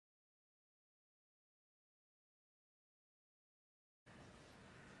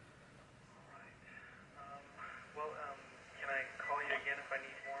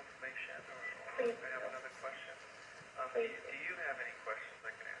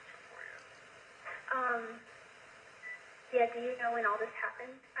Yeah, do you know when all this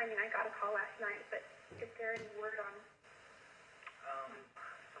happened? I mean, I got a call last night, but is there any word on...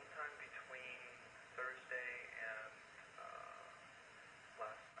 Sometime between Thursday and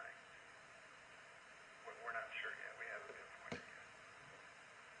last night. We're not sure yet. We haven't been appointed yet.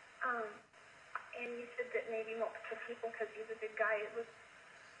 And you said that maybe multiple people, because he's a big guy, it was...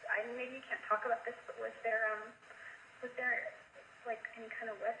 maybe you can't talk about this, but was there like any kind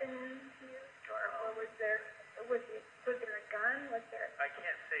of weapon used, or was there a gun? Was there? I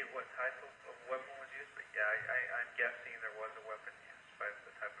can't say what type of weapon was used, but yeah, I'm guessing there was a weapon used by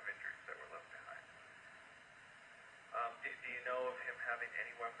the type of injuries that were left behind. Do you know of him having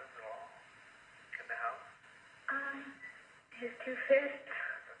any weapons at all in the house? His two fists.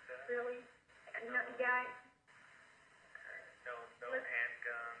 That's it? Really? No, yeah. No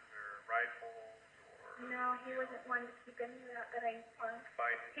handguns or rifles or... No, he wasn't one to keep any of that I...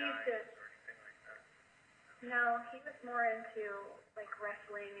 Fighting knives or anything like that? No, he was more into, like,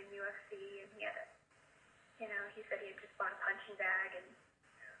 wrestling and UFC, and he had he said he had just bought a punching bag, and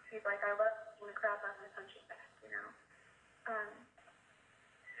he's like, I love kicking the crap out of the punching bag, but...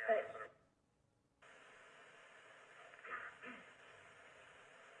 Sort of.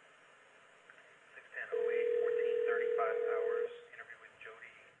 610-08, 1435 hours, interview with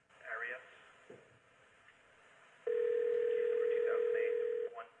Jody Arias. Case number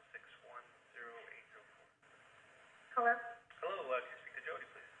 2008-1610804. Hello? Hello, can you speak to Jody,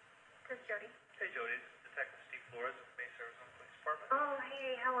 please? This is Jody. Hey, Jody, this is Detective Steve Flores of the Mesa, Arizona Police Department. Oh,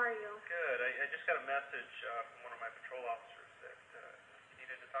 hey, how are you? Good. I just got a message from one of my patrol officers that you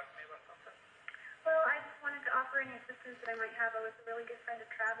needed to talk to me about something. Well, I just wanted to offer any assistance that I might have. I was a really good friend of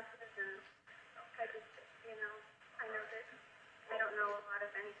Travis's, and I just, I know that I don't know a lot of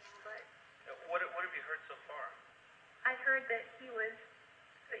anything, but... What have you heard so far? I heard that he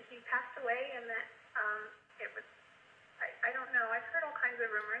passed away, and that it was... I don't know. I've heard all kinds of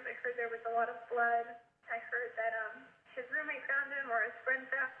rumors. I heard there was a lot of blood. I heard that his roommate found him, or his friend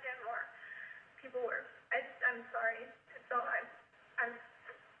found him, or people were... I'm sorry. I'm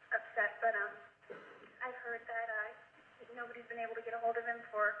upset, but I've heard that nobody's been able to get a hold of him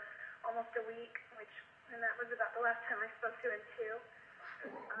for almost a week, and that was about the last time I spoke to him, too.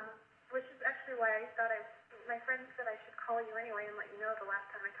 Which is actually why I thought my friend said I should call you anyway and let you know the last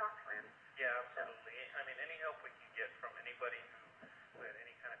time I talked to him. Yeah, absolutely. So. I mean, any help we can get from anybody who had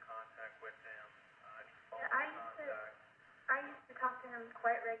any kind of contact with him, any phone contact. I used to talk to him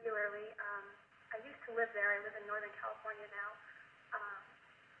quite regularly. I used to live there. I live in Northern California now.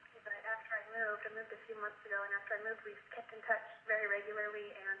 But after I moved a few months ago, and after I moved, we kept in touch very regularly,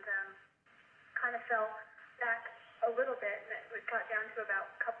 and kind of fell back a little bit, and it got down to about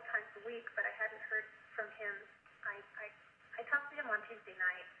a couple times a week, but I hadn't heard from him. I talked to him on Tuesday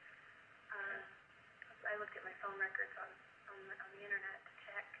night. I looked at my phone records on the internet to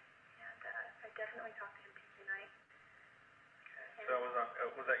check, and I definitely talked to him Tuesday night. Okay. So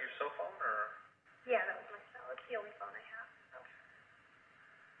was that your cell phone, or? Yeah, that was my cell. It's the only phone I have.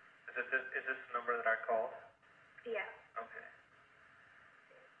 Okay. Is this the number that I called? Yeah. Okay.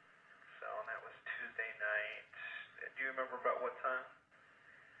 So that was Tuesday night. Do you remember about what time?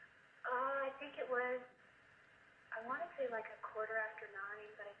 I think it was, I want to say like 9:15,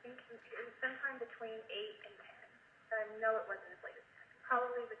 but I think it was sometime between 8 and 10. I know it wasn't as late as 10.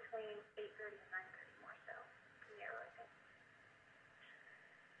 Probably between 8:30 and 9:30 more so. Yeah, I think.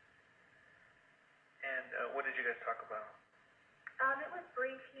 And what did you guys talk about? It was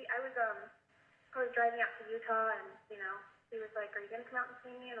brief. I was driving out to Utah, and he was like, "Are you gonna come out and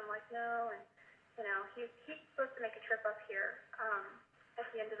see me?" And I'm like, "No." And he's supposed to make a trip up here at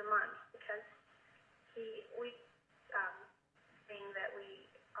the end of the month because thing that we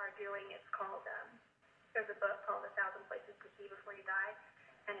are doing. It's called there's a book called 1,000 Places to See Before You Die,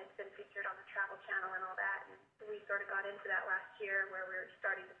 and it's been featured on the Travel Channel and all that. And we sort of got into that last year where we were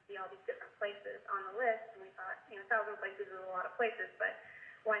starting to see all these different places on the list, and we thought, 1,000 places is a lot of places, but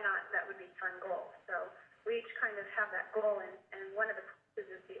why not? That would be a fun goal. So we each kind of have that goal, and one of the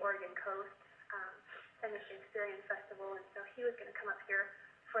places is the Oregon Coast Mission Experience Festival, and so he was going to come up here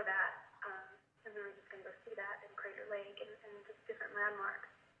for that, and we were just going to go see that in Crater Lake and just different landmarks.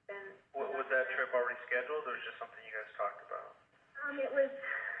 And was that trip already scheduled, or was it just something you guys talked about? It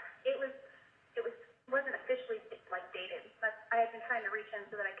wasn't officially like dated, but I had been trying to reach him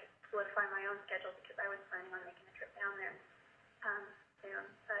so that I could solidify my own schedule because I was planning on making a trip down there soon.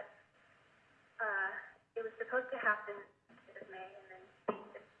 But it was supposed to happen in May, and then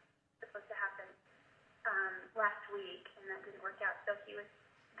it's supposed to happen last week, and that didn't work out. So he was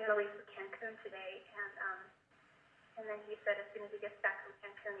going to leave for Cancun today, and then he said as soon as he gets back from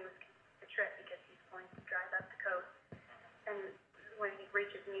Cancun, he was going to the trip because he's going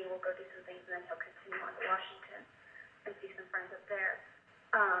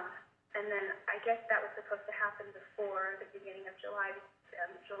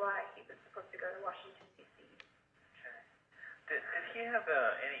July he was supposed to go to Washington, D.C. Okay. Did he have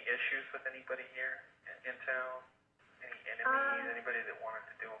any issues with anybody here in town? Any enemies? Anybody that wanted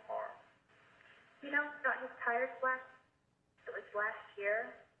to do him harm? You know, got his tires slashed. It was last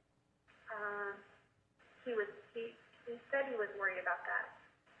year. He said he was worried about that.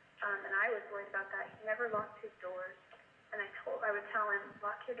 And I was worried about that. He never locked his doors. And I would tell him,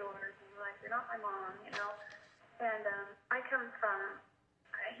 lock your doors. And you're like, you're not my mom, you know. And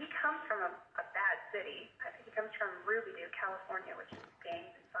he comes from a bad city. He comes from Ruby, California, which is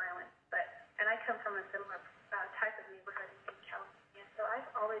gangs and violence. And I come from a similar type of neighborhood in California. So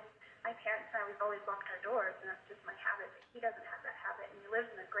my parents and I, we've always locked our doors, and that's just my habit. But he doesn't have that habit, and he lives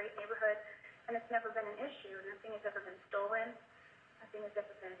in a great neighborhood, and it's never been an issue. Nothing has ever been stolen. Nothing has ever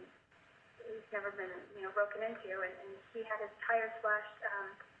been. He's never been, broken into, and he had his tires slashed.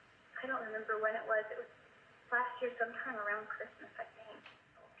 I don't remember when it was. It was last year, sometime around Christmas, I think.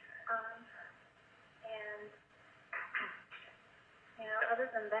 And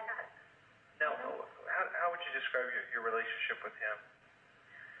other than that. Now, how would you describe your relationship with him?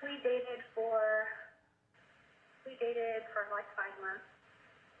 We dated for like 5 months,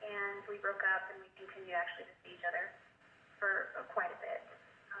 and we broke up, and we continued actually to see each other for quite a bit.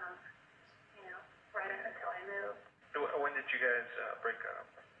 Right up until I moved. When did you guys break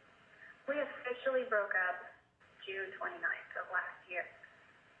up? We officially broke up June 29th of last year.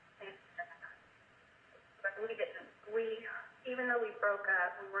 But even though we broke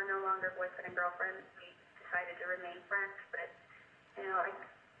up, we were no longer boyfriend and girlfriend. We decided to remain friends, but, I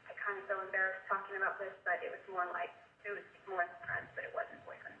kind of feel embarrassed talking about this, but it was more than friends, but it wasn't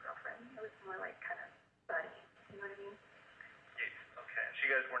boyfriend and girlfriend. It was more like kind of buddy, you know what I mean? Okay, so you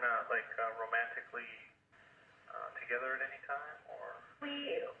guys were not, romantically together at any time, or?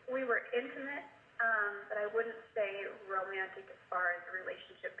 We were intimate, but I wouldn't say romantic as far as the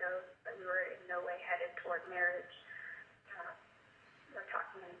relationship goes, but we were in no way headed toward marriage, or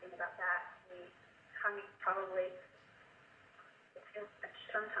talking anything about that. We hung probably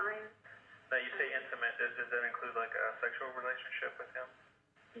sometime. Now, you say intimate, does that include, a sexual relationship with him?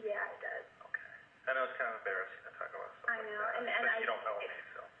 Yeah, it does. Okay. I know it's kind of embarrassing to talk about stuff I know, like that, but you don't know me,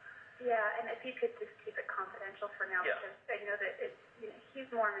 so. Yeah, and if you could just keep it confidential for now, yeah. Because I know that he's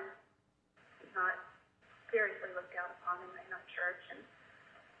Mormon, he's not seriously looked down upon in our church, and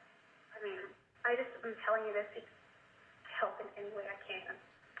I'm telling you this to help in any way I can.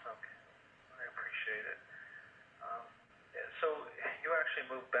 Okay, I appreciate it. So you actually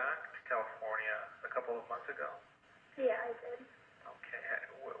moved back to California a couple of months ago? Yeah, I did. Okay,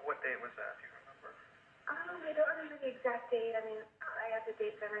 what date was that, do you remember? I don't remember the exact date. I have the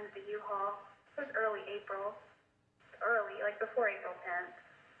dates I rented the U-Haul. It was early April. Before April 10th.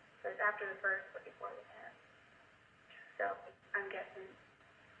 So it was after the 1st, but before the 10th. So I'm guessing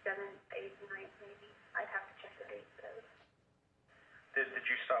 7th, 8th, 9th, maybe. I'd have to check the dates, but Did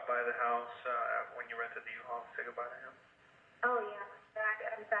you stop by the house when you rented the U-Haul to say goodbye to him? Oh, yeah.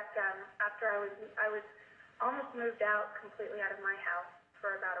 In fact, after I was almost moved out completely out of my house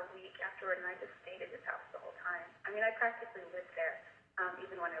for about a week afterward, and I just stayed at his house the whole time. I practically lived there,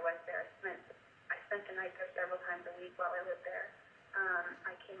 even when I was there. I spent the night there several times a week while I lived there.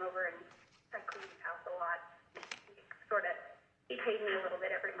 I came over and I cleaned his house a lot. He paid me a little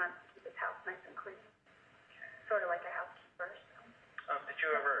bit every month to keep his house nice and clean. Sort of like a housekeeper. So. Did you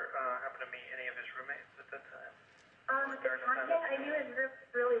ever happen to meet any of his roommates at that time? I knew his group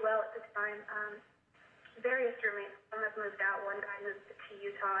really well at the time. Various roommates. Some have moved out. One guy moved to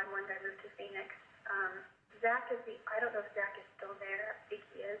Utah, and one guy moved to Phoenix. Zach I don't know if Zach is still there. I think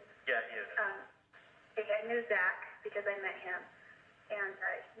he is. Yeah, he is. I knew Zach because I met him, and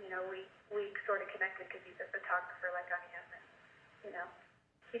we sort of connected because he's a photographer like I am, and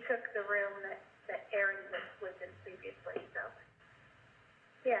he took the room that Aaron lived in previously. So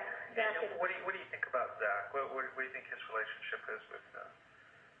yeah, Zach. And what do you think about Zach? What do you think his relationship is with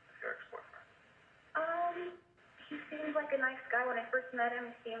your ex-boyfriend? He seemed like a nice guy. When I first met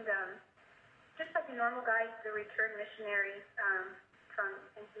him, he seemed just like a normal guy. He's a returned missionary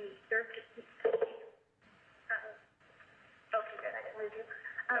and he served. Okay, good. I didn't lose you.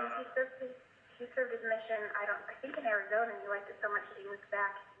 He served his mission. I think in Arizona. He liked it so much that he moved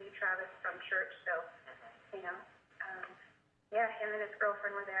back. He knew Travis from church, so yeah, him and his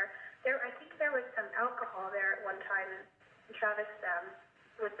girlfriend were there. I think there was some alcohol there at one time, and Travis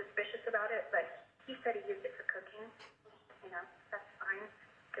was suspicious about it, but he said he used it for cooking. That's fine,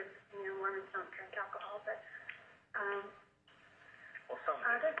 because, Mormons don't drink alcohol, but, well, some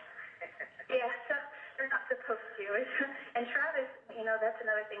do. Yeah, so they're not supposed to. And Travis, that's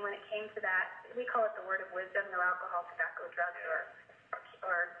another thing when it came to that. We call it the word of wisdom: no alcohol, tobacco, drugs, or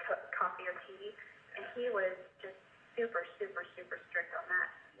he was just super, super, super strict on that.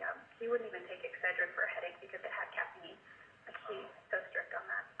 Yeah, he wouldn't even take Excedrin for a headache because it had caffeine. Like, he's so strict on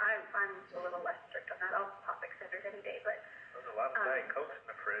that. I'm a little less strict on that. I'll pop Excedrin any day, but... There's a lot of Diet Cokes in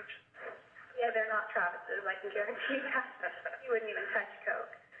the fridge. Yeah, they're not Travis's, I can guarantee that. He wouldn't even touch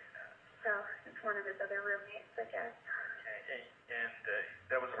Coke. So, it's one of his other roommates, I guess. Okay, and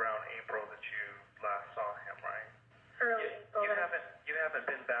that was around April that you last saw him, right? Early April. You haven't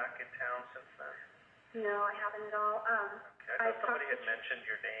been back in town since then? No, I haven't at all. Okay, I thought somebody had mentioned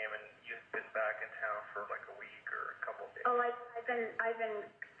your name and you've been back in town for like a week or a couple of days. Oh, I've been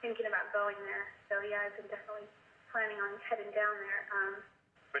thinking about going there. So yeah, I've been definitely planning on heading down there.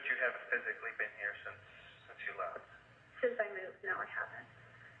 But you haven't physically been here since you left? Since I moved, no, I haven't.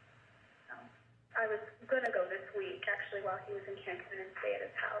 So I was gonna go this week actually while he was in Cancun and stay at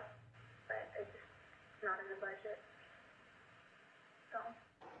his house, but it's just not in the budget. So.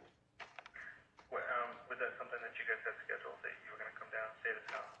 Was that something that you guys had scheduled, that you were going to come down and stay at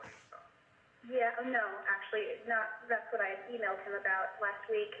his house when he was gone? Yeah, no, actually, not. That's what I emailed him about last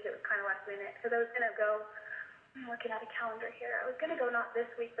week, because it was kind of last minute. Because I was going to go, I'm looking at a calendar here. I was going to go not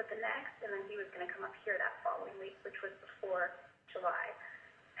this week, but the next, and then he was going to come up here that following week, which was before July.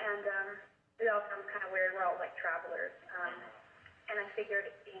 And it all sounds kind of weird. We're all like travelers. And I figured,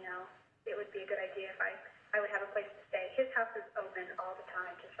 it would be a good idea if I would have a place to stay. His house is open all the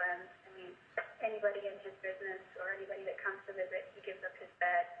time to friends. I mean, anybody in his business or anybody that comes to visit, he gives up his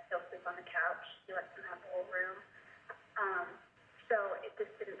bed. He'll sleep on the couch. He lets them have the whole room. So it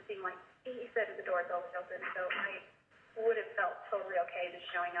just didn't seem like, he said the door's always open, so I would have felt totally okay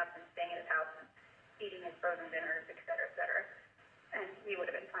just showing up and staying at his house and eating his frozen dinners, et cetera, et cetera. And he would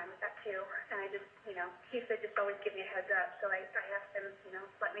have been fine with that too. And I just, he said just always give me a heads up. So I asked him,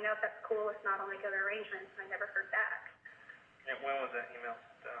 let me know if that's cool. If not, I'll make other arrangements. And I never heard back. And when was that email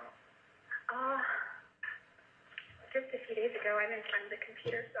sent out? Just a few days ago. I'm in front of the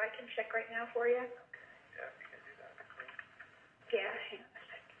computer, so I can check right now for you. Yeah, if you can do that, please. Yeah, hang on a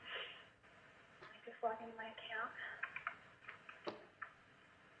second. Let me just log into my account.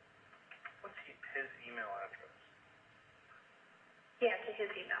 What's his email address? Yeah, to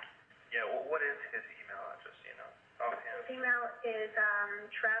his email. Yeah, what is his email address, offhand? His email is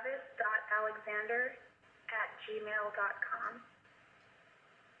travis.alexander@gmail.com.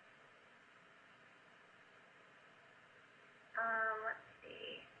 Let's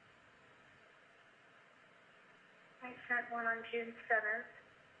see. I sent one on June 7th.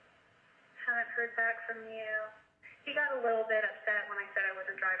 Haven't heard back from you. He got a little bit upset when I said I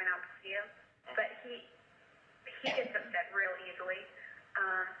wasn't driving out to see him, but he gets upset real easily.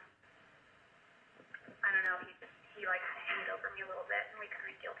 I don't know, he likes to hang it over me a little bit, and we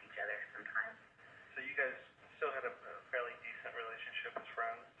kind of guilt each other sometimes. So you guys still had a fairly decent relationship as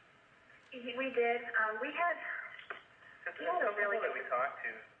friends? We did. We had a really good... People that we talked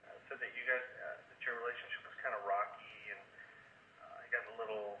to said that you guys, that your relationship was kind of rocky, and it got a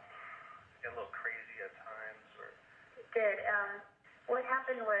little crazy at times, or... It did. What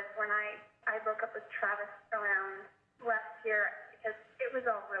happened was when I broke up with Travis around last year, because it was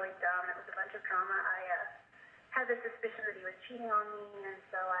all really dumb. It was a bunch of drama. I had the suspicion that he was cheating on me, and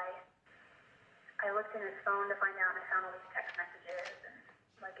so I looked in his phone to find out, and I found all these text messages, and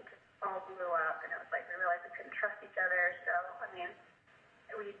it just all blew up, and it was like we realized we couldn't trust each other. So I mean,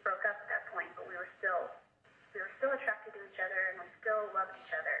 we broke up at that point, but we were still attracted to each other, and we still loved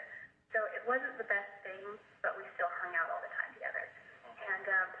each other. So it wasn't the best thing, but we still hung out all the time together, and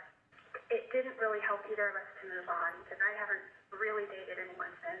it didn't really help either of us to move on, because I haven't really dated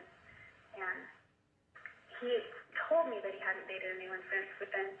anyone since, and he told me that he hadn't dated anyone since, but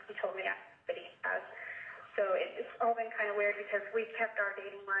then he told me that he has. So it's all been kind of weird, because we've kept our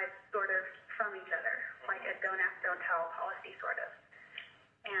dating lives sort of from each other, like a don't ask, don't tell policy, sort of.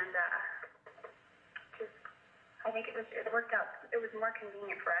 And I think it worked out. It was more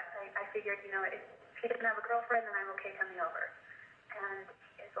convenient for us. I figured, if he didn't have a girlfriend, then I'm okay coming over. And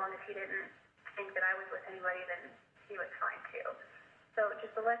as long as he didn't think that I was with anybody, then he was fine too. So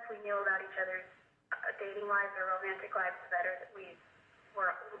just the less we knew about each other's dating lives or romantic lives, the better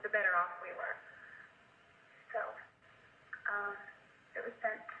the better off we were. So it was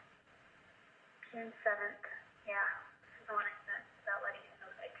sent June 7th. Yeah, this is the one I sent about letting him know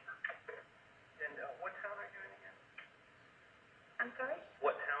that I cannot. And what town are you in again? I'm sorry?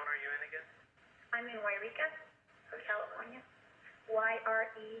 What town are you in again? I'm in Yreka, California.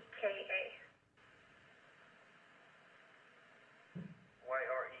 Yreka.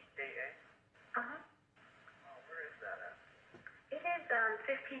 Yreka? Uh-huh. Oh, where is that at? It is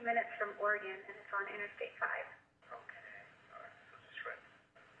 15 minutes from Oregon, and it's on Interstate 5. Okay. All right. So it's just right at the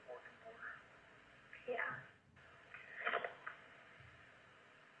Oregon border.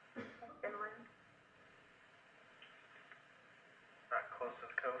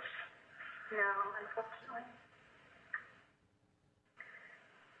 No, unfortunately.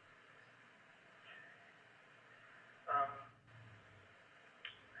 I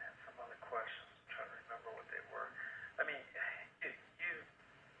had some other questions. I'm trying to remember what they were. I mean, you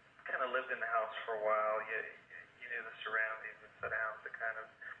kind of lived in the house for a while. You knew the surroundings inside out, the kind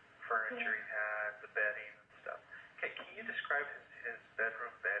of furniture he had, the bedding and stuff. Can you describe his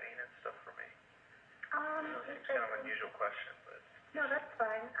bedroom bedding and stuff for me? It's kind of an unusual question, but... No, that's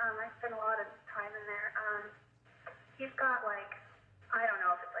fine. I spent a lot of time in there. He's got like, I don't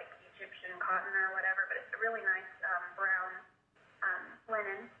know if it's like Egyptian cotton or whatever, but it's a really nice brown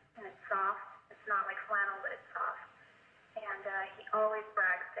linen, and it's soft. It's not like flannel, but it's soft. And he always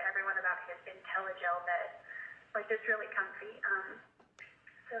brags to everyone about his IntelliGel bed. Like, it's really comfy.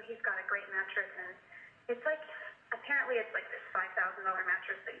 So he's got a great mattress, and it's like, apparently it's like this $5,000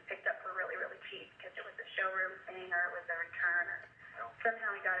 mattress that he picked up for really, really cheap because it was a showroom thing or it was a return, or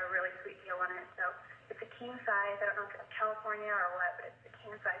somehow he got a really sweet deal on it. So it's a king size. I don't know if it's California or what, but it's a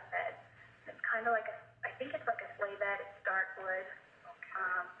king size bed. It's kind of like I think it's like a sleigh bed. It's dark wood.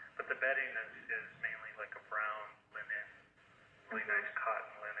 But the bedding is mainly like a brown linen, really nice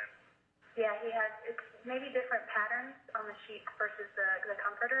cotton linen. Yeah, it's maybe different patterns on the sheets versus the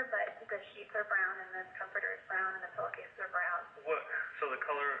comforter, but the sheets are brown and the comforter is brown and the pillowcases are brown. What? So the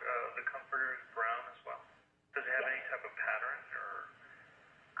color of the comforter is brown as well? Does it have any type of pattern or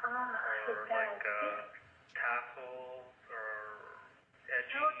like tassels or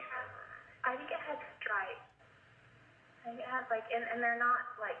edging? I think it has stripes. I think it has like, and they're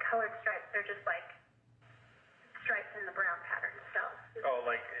not like colored stripes. They're just like stripes in the brown pattern itself. Oh,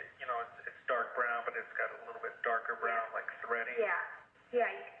 like, it's dark brown, but it's got a little bit darker brown, like threading? Yeah, you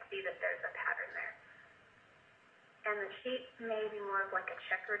can see that there's a pattern there. And the sheet may be more of like a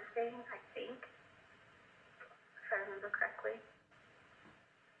checkered thing, I think, if I remember correctly.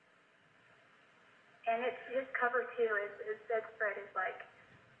 And his cover too, his bedspread is like,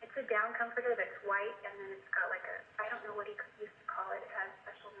 it's a down comforter that's white, and then it's got like I don't know what he used to call it. It has a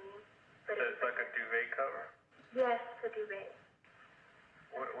special name. But so it's like a duvet cover? Yes, it's a duvet.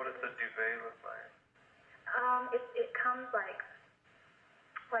 What does the duvet look like? It comes like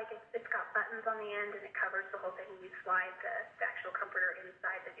it's got buttons on the end, and it covers the whole thing. And you slide the actual comforter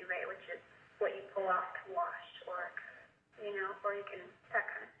inside the duvet, which is what you pull off to wash, or you can, that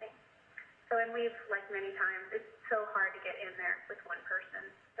kind of thing. So, and we've, like many times, it's so hard to get in there with one person.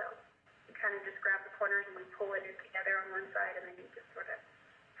 So you kind of just grab the corners and we pull it together on one side, and then you just sort of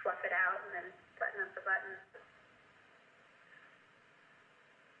fluff it out and then button up the buttons.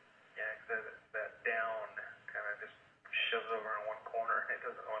 Yeah, because that down kind of just shoves over in one corner. It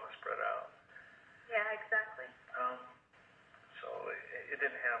doesn't want to spread out. Yeah, exactly. So it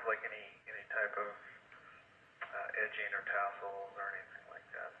didn't have like any type of edging or tassels or anything like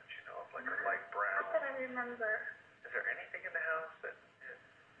that you know of, like a light brown. Not that I remember. Is there anything in the house that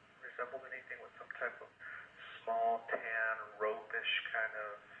resembled anything with some type of small tan, ropish kind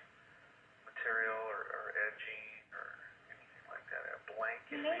of material or edging or anything like that? A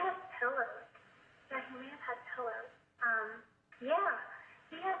blanket? He may have pillows. Yeah, he may have had pillows. Yeah,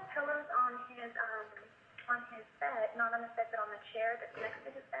 he has pillows on his bed, not on his bed, but on the chair that's next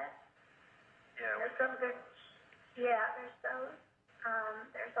to his bed. Yeah, there's those.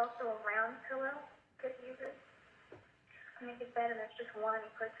 There's also a round pillow that he uses to make his bed, and there's just one. He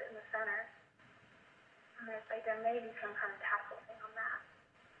puts it in the center. And there may be some kind of tassel thing on that.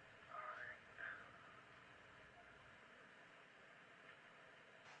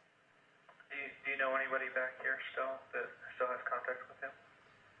 Do you know anybody back here that still has contact with him?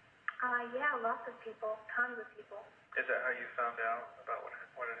 Yeah, lots of people, tons of people. Is that how you found out about what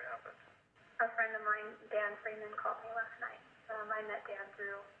had happened? A friend of mine, Dan Freeman, called me last night. I met Dan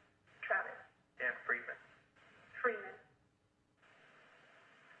through Travis. Dan Freeman? Freeman.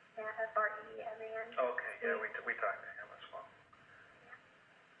 Yeah, F-R-E-M-A-N. Okay, yeah, we talked to him as well.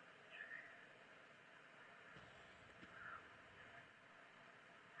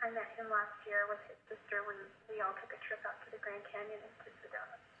 I met him last year with his sister when we all took a trip out to the Grand Canyon and to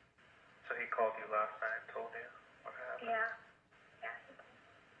Sedona. So he called you last night and told you what happened? Yeah, he did.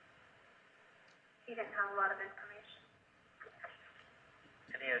 He didn't have a lot of information.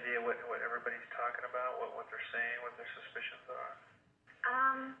 Any idea what everybody's talking about, what they're saying, what their suspicions are?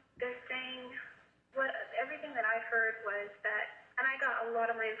 They're saying, everything that I've heard was that, and I got a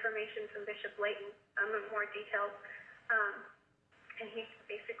lot of my information from Bishop Layton, more details, and he's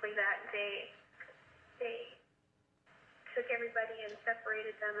basically that they took everybody and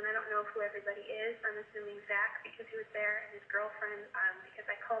separated them, and I don't know who everybody is. I'm assuming Zach, because he was there, and his girlfriend, because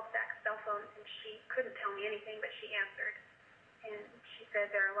I called Zach's cell phone, and she couldn't tell me anything, but she answered. and she said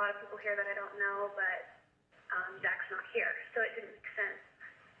there are a lot of people here that I don't know, but Zach's not here, so it didn't make sense.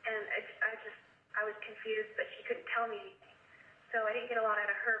 And I was confused, but she couldn't tell me anything. So I didn't get a lot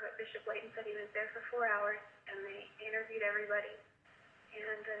out of her, but Bishop Layton said he was there for 4 hours, and they interviewed everybody,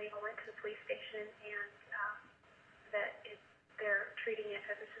 and they all went to the police station, and they're treating it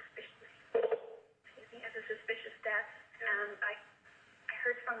as a suspicious death. And I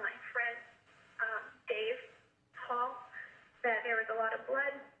heard from my friend Dave Hall that there was a lot of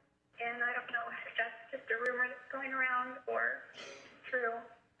blood, and I don't know if that's just a rumor that's going around or true.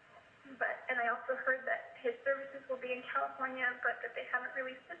 And I also heard that his services will be in California, but that they haven't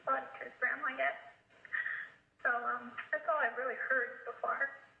released his body to his grandma yet. So that's all I've really heard so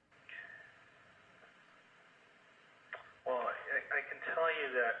far. Well, I can tell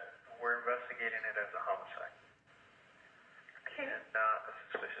you that we're investigating it as a homicide. Okay. And not a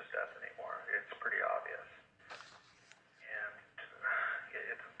suspicious death anymore. It's pretty obvious. And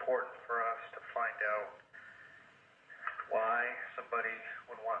it's important for us to find out why somebody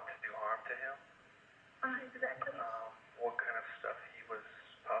would want to do harm to him. Exactly. What kind of stuff he was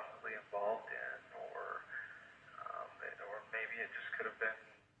possibly involved in, or maybe it just could have been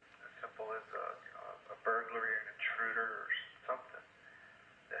as simple as a burglary, an intruder, or something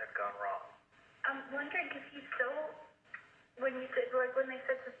that had gone wrong. I'm wondering if he's still, when they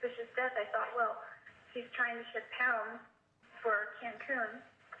said suspicious death, I thought, well, he's trying to shed pounds for Cancun,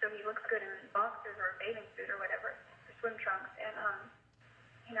 so he looks good in boxers or a bathing suit or whatever, or swim trunks. And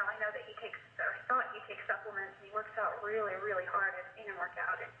I know that he takes, or I thought he takes supplements, and he works out really, really hard. I've seen him work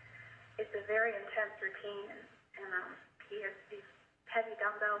out, and it's a very intense routine, and he has these heavy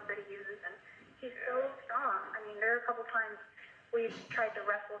dumbbells that he uses, and he's so strong. I mean, there are a couple times we've tried to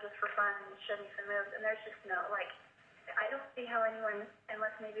wrestle just for fun and show me some moves, and there's just no, I don't see how anyone,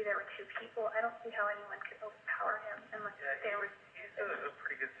 unless maybe there were two people, I don't see how anyone could overpower him unless there was. He's a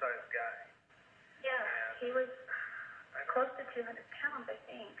pretty good sized guy. Yeah, and he was close to 200 pounds, I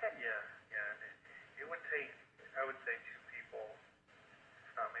think. It would take, I would say, two people,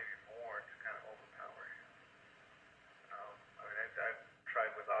 if not maybe more, to kind of overpower him. I've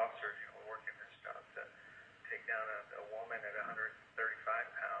tried with officers, working this job, to take down a woman at 135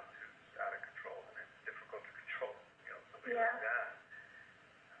 pounds who's out of control, and it's difficult to control, somebody like that.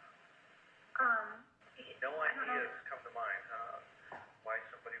 No ideas come to mind, why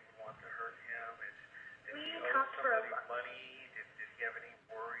somebody would want to hurt him. Did he owe somebody money? Did he have any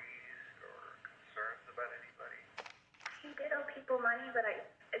worries or concerns about anybody? He did owe people money, but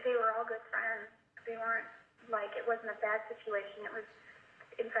they were all good friends. They weren't, it wasn't a bad situation. It was,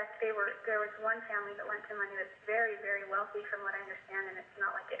 in fact, there was one family that lent him money that's very, very wealthy from what I understand, and it's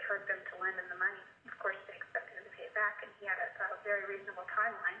not like it hurt them to lend him the money. Of course, they expected him to pay it back, and he had a very reasonable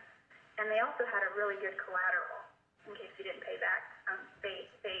timeline. And they also had a really good collateral in case he didn't pay back.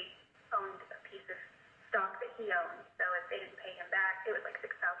 They owned a piece of stock that he owned, so if they didn't pay him back, it was like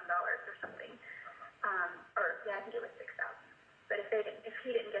 $6,000 or something. I think it was $6,000. But if he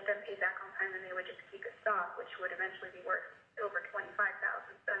didn't get them paid back on time, then they would just keep his stock, which would eventually be worth over $25,000.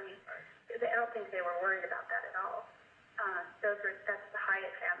 So I mean, I don't think they were worried about that at all. That's the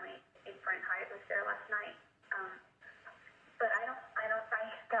Hyatt family. I think Brent Hyatt was there last night. But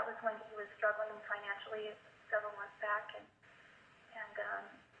that was when he was struggling financially several months back, and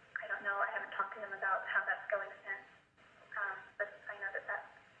I don't know. I haven't talked to him about how that's going since. But I know that.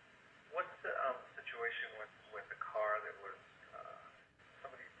 What's the situation with the car that was?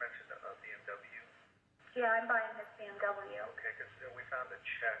 Somebody mentioned a BMW. Yeah, I'm buying his BMW. Okay, because we found a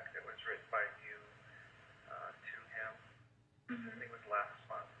check that was written by you to him. I think it was last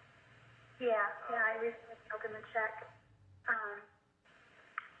month. Yeah, I recently mailed him a check. I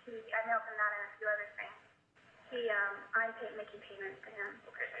mailed him that and a few other things. I'm making payments to him.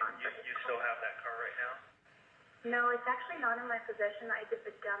 Okay, and you still have that car right now? No, it's actually not in my possession. I did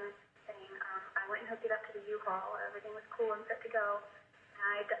the dumbest thing. I went and hooked it up to the U-Haul. Everything was cool and set to go.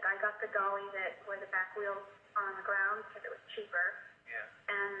 I got the dolly where the back wheels are on the ground because it was cheaper. Yeah.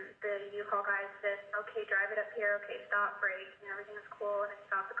 And the U-Haul guy said, okay, drive it up here. Okay, stop, brake. And everything was cool. And I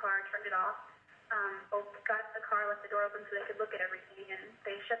stopped the car, turned it off. Both got in the car, left the door open so they could look at everything. And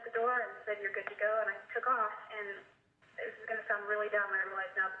they shut the door and said, you're good to go. And I took off. And this is going to sound really dumb. I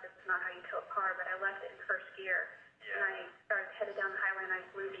realize now that this is not how you tow a car, but I left it in first gear. Yeah. And I started headed down the highway, and I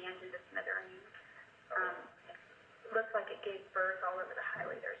blew the engine to smithereens. It looked like it gave birth all over the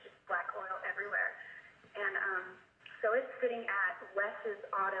highway. There was just black oil everywhere. And so it's sitting at Wes's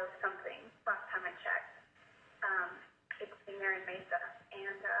Auto something, last time I checked. It's in there in Mesa.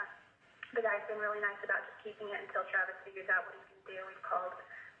 And the guy's been really nice about just keeping it until Travis figures out what he's going to do.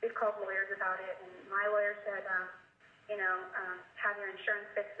 We've called lawyers about it, and my lawyer said have your insurance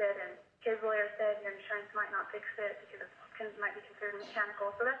fix it, and his lawyer said your insurance might not fix it because it might be considered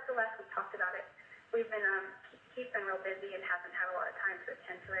mechanical. So that's the last we talked about it. We've been, he's been real busy and hasn't had a lot of time to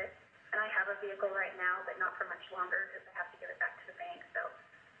attend to it. And I have a vehicle right now, but not for much longer because I have to give it back to the bank. So,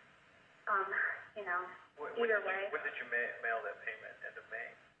 either way. When did you mail that payment? End of May?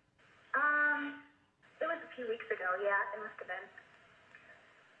 It was a few weeks ago. Yeah, it must have been.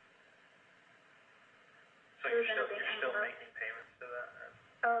 So you're still making payments to that?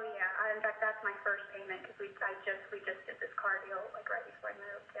 Oh yeah. In fact, that's my first payment because we just did this car deal like right before I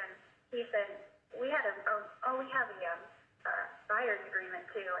moved, and he said we have a buyer's agreement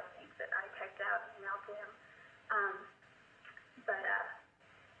too. I think that I typed out and emailed to him. But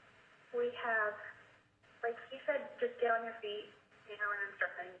we have, like he said, just get on your feet, and then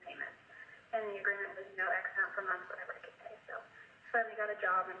start sending payments. And the agreement was X amount per month, whatever I could pay. So finally got a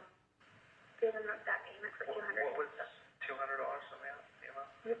job and gave him that payment for $200. What was $200 a month?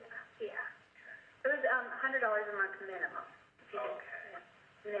 Yeah. It was $100 a month minimum. Okay.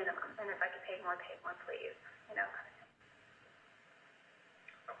 Minimum. And if I could pay more, please. Kind of thing.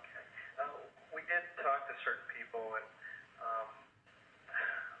 Okay. We did talk to certain people, and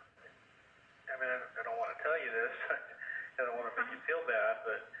I don't want to tell you this. I don't want to make you feel bad,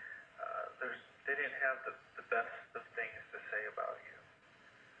 but they didn't have the best of things to say about you.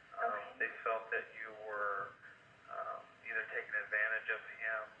 They felt that you were either taking advantage of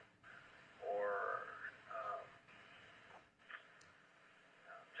him or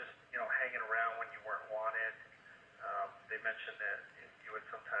just hanging around when you weren't wanted. They mentioned that you would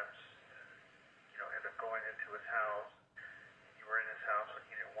sometimes end up going into his house. You were in his house when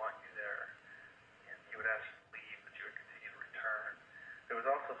he didn't want you there, and he would ask you to leave, but you would continue to return. There was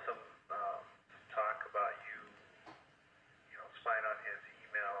also some talk about you spying on his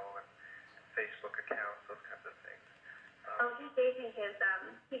email and Facebook accounts, those kinds of things.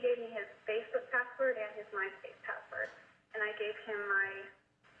 He gave me his Facebook password and his MySpace password, and I gave him my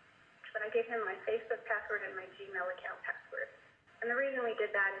Facebook password and my Gmail account password. And the reason we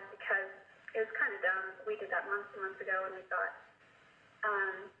did that is because it was kind of dumb. We did that months and months ago, and we thought,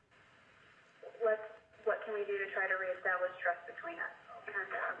 what can we do to try to reestablish trust between us?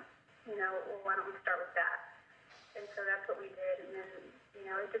 And why don't we start with that? And so that's what we did, and then,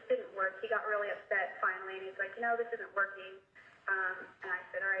 it just didn't work. He got really upset finally, and he's like, this isn't working. And I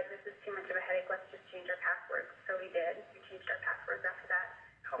said, all right, this is too much of a headache. Let's just change our passwords. So we did. We changed our passwords after that.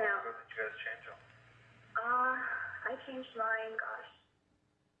 How long ago did you guys change them? I changed mine,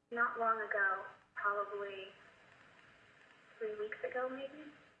 not long ago, probably 3 weeks ago, maybe.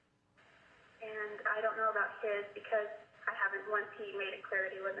 And I don't know about his because I haven't, once he made it clear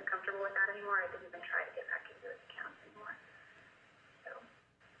that he wasn't comfortable with that anymore, I didn't even try to get back into his account anymore. So.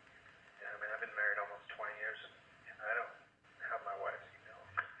 Yeah, I've been married almost 20 years, and I don't have my wife's email.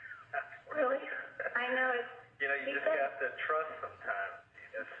 Really? I know it's. You just have to trust sometimes.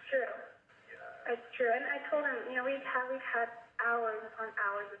 It's true. Yeah. It's true. And I told him, we've had hours upon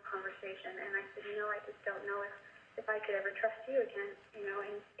hours of conversation, and I said, I just don't know if I could ever trust you again, and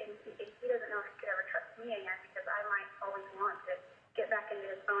he doesn't know if he could ever trust me again because I might always want to get back into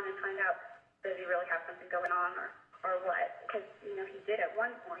his phone and find out, does he really have something going on or what? Because, he did at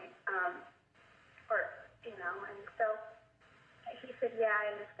one point, and so he said, yeah,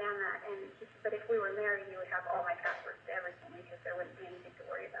 I understand that, and he said, but if we were married, you would have all my passwords to everything because there wouldn't be anything to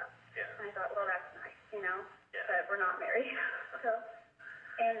worry about. Yeah. And I thought, well, that's nice, Yeah. But we're not married. So,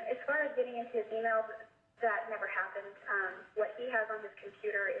 and as far as getting into his emails, that never happened. What he has on his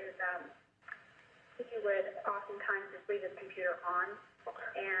computer is he would oftentimes just leave his computer on,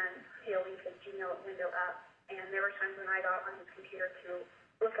 and he'll leave his Gmail window up. And there were times when I got on his computer to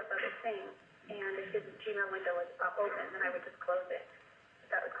look up other things, and if his Gmail window was open, then I would just close it.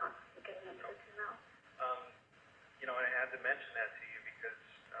 That was constantly getting into his email. I had to mention that to you because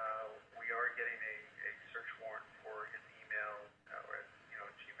we are getting a search warrant for his email,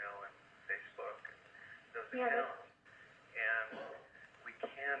 Gmail and Facebook and those accounts. And we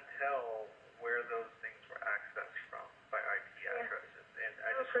can't tell where those things were accessed from by IP addresses. And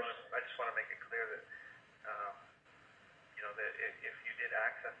I just want to make it clear that that if you did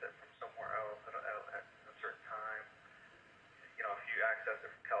access it from somewhere else at a certain time, if you access it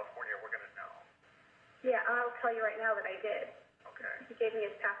from California, we're going to know. Yeah, I'll tell you right now that I did. Okay. He gave me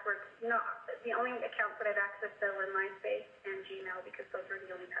his passwords. No, the only accounts that I've accessed though were MySpace and Gmail because those were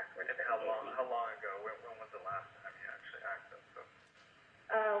the only passwords. And how long ago? When was the last time you actually accessed them?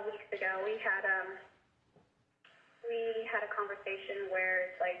 Weeks ago. We had a conversation where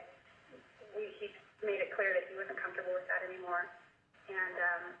it's like he made it clear that he wasn't comfortable with that anymore, and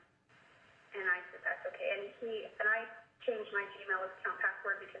And I said, that's okay. And I changed my Gmail account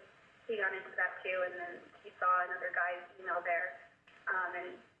password because he got into that too, and then he saw another guy's email there,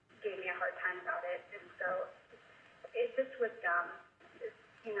 and gave me a hard time about it. And so it just was dumb.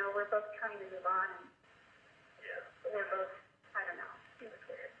 We're both trying to move on, and Yeah. we're both, I don't know, it was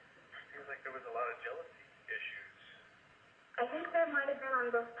weird. Seems like there was a lot of jealousy issues. I think there might have been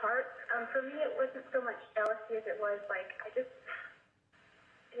on both parts. For me, it wasn't so much jealousy as it was like I just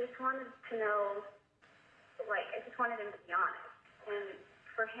wanted to know, I just wanted him to be honest. And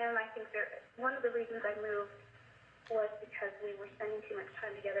for him, I think one of the reasons I moved was because we were spending too much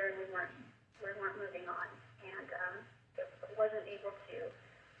time together and we weren't moving on, and it wasn't able to.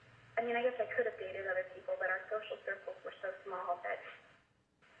 I mean, I guess I could have dated other people, but our social circles were so small that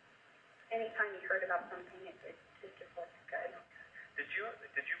anytime you heard about something, it just wasn't good. Did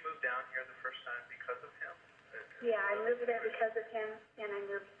you move down here the first time because of him? Yeah, I moved there because of him, and I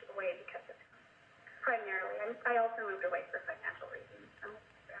moved away because of him. Primarily, I also moved away for financial reasons. I'm with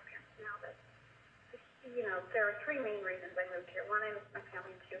my grandparents now, but there were three main reasons I moved here. One, I missed my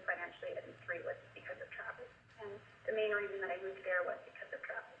family, and two, financially, and three was because of travel. And the main reason that I moved there was because of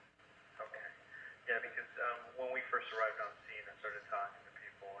travel. Okay. Yeah, because when we first arrived on scene and started talking to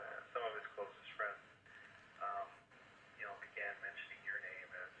people, some of his closest friends, began mentioning your name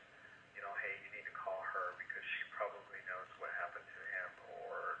as, hey, you need to call her because she probably knows what happened to him,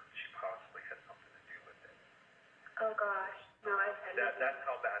 or she possibly had something to do with it. Oh gosh, no, That's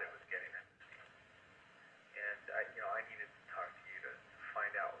how bad it was getting at the scene. And I needed to talk to you to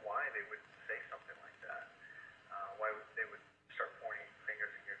find out why they would say something like that. Why they would start pointing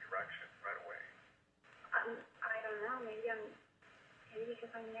fingers in your direction right away. I don't know. Maybe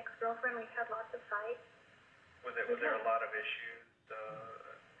because I'm an ex-girlfriend. We've had lots of fights. Was there a lot of issues?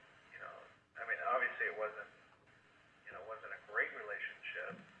 I mean, obviously it wasn't a great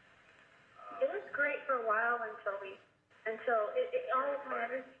relationship. It was great for a while until it all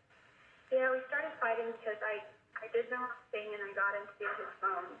went. Yeah, we started fighting because I did the wrong thing and I got into his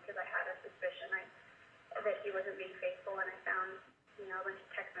phone because I had a suspicion that he wasn't being faithful, and I found a bunch of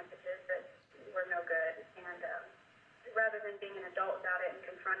text messages that were no good. And rather than being an adult about it and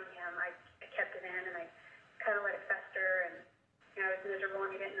confronting him, I kept it in and I kind of let it fester, and I was miserable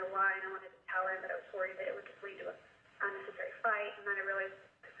and I didn't know why, and I wanted to tell him, but I was worried that it would just lead to an unnecessary fight. And then I realized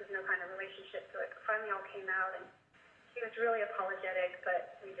this was no kind of relationship, so it finally all came out, and he was really apologetic,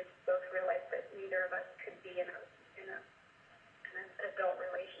 but we just both realized that neither of us could be in an adult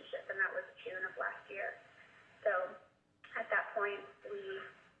relationship, and that was June of last year. So at that point, we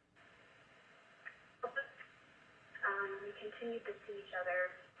continued to see each other,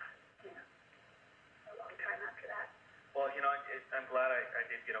 a long time after that. Well, I'm glad I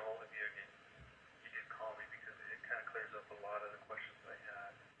did get a hold of you again. You did call me because it kind of clears up a lot of the questions I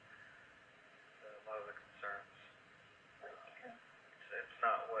had, a lot of the concerns. It's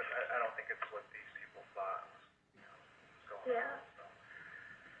not what I don't think it's what these people thought was going on. So,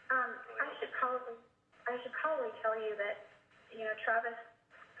 I should probably tell you that Travis,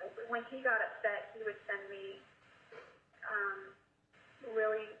 when he got upset, he would send me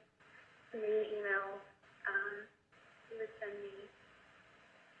really mean emails. He would send me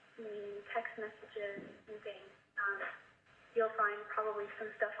mean text messages and things. You'll find probably some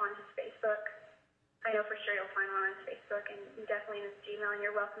stuff on his Facebook. I know for sure you'll find one on his Facebook, and definitely in his Gmail, and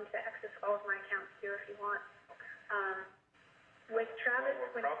you're welcome to access all of my accounts too if you want. With Travis,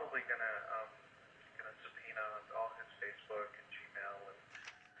 we're probably gonna subpoena all his Facebook and Gmail and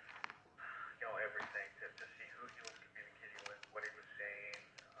everything to see who he was communicating with, what he was saying,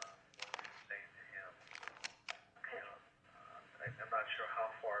 what he was saying to him. Okay. I'm not sure how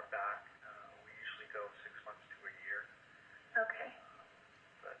far back. We usually go 6 months to a year. Okay.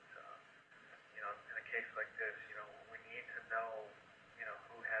 But in a case like this, we need to know,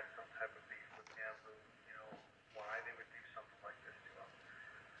 who had some type of beef with him, why they would do something like this to him.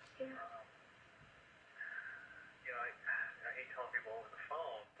 Yeah. I hate telling people over the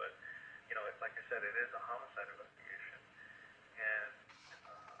phone, but it's like I said, it is a homicide investigation, and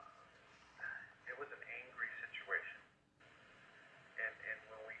it was an angry situation. And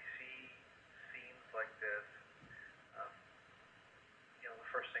when we see scenes like this, the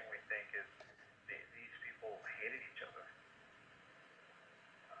first thing we think is these people hated each other.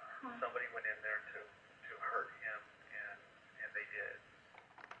 Somebody went in there to hurt him, and they did.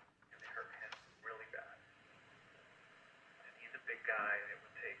 And they hurt him really bad. And he's a big guy, and it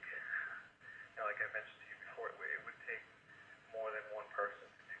would take, like I mentioned to you before, it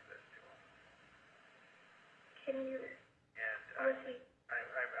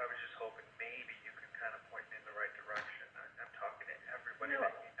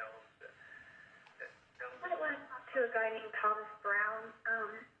named Thomas Brown.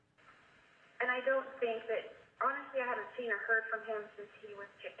 And I don't think that, honestly, I haven't seen or heard from him since he was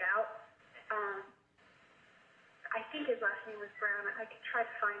kicked out. I think his last name was Brown. I could try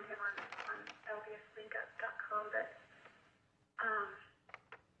to find him on ldslinkup.com, but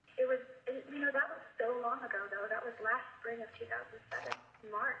that was so long ago, though. That was last spring of 2007,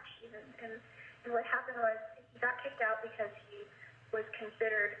 March even. And what happened was he got kicked out because he was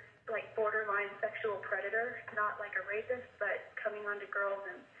considered like borderline sexual predator, not like a rapist, but coming on to girls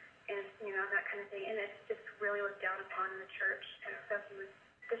and that kind of thing. And it just really was down upon in the church. And so he was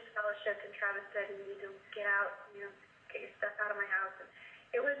disfellowshipped, and Travis said, "You need to get out, get your stuff out of my house." And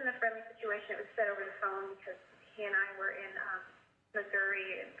it wasn't a friendly situation. It was said over the phone because he and I were in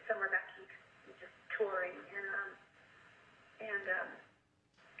Missouri and somewhere back east, just touring, and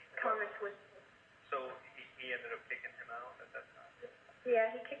Thomas was. So he ended up kicking him out at that time.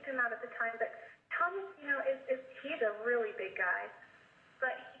 Yeah, he kicked him out at the time, but Thomas, he's a really big guy,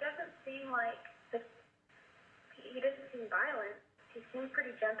 but he doesn't seem like he doesn't seem violent. He seemed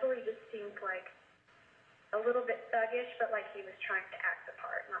pretty gentle. He just seemed like a little bit thuggish, but like he was trying to act the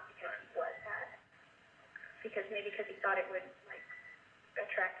part, not because he was that. Because he thought it would like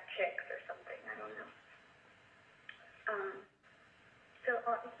attract chicks or something. I don't know. So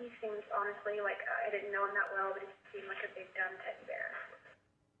he seems honestly like I didn't know him that well, but he seemed like a big dumb teddy bear.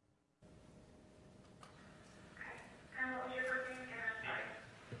 Okay. And what was your first name again?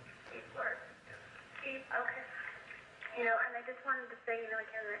 Steve. Steve. Okay. And I just wanted to say,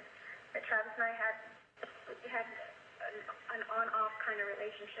 again that Travis and I had an on-off kind of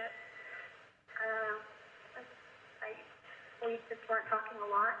relationship. We just weren't talking a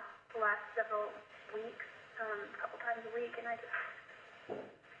lot the last several weeks, a couple times a week, and I just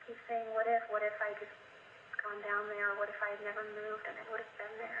keep saying, what if I just gone down there, or what if I had never moved and I would have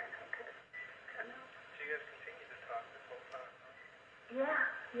been there and I could have, I don't know. So you guys continued to talk this whole time, huh?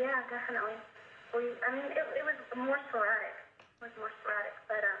 Yeah, definitely. It was more sporadic.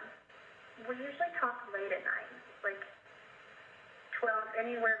 But we usually talk late at night, like 12,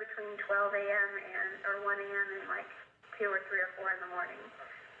 anywhere between 12 a.m. or 1 a.m. and like 2 or 3 or 4 in the morning.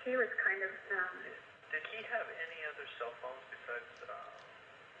 He was kind of. Did he have any other cell phones besides?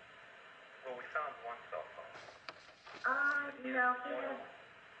 We found one cell phone. No, he had.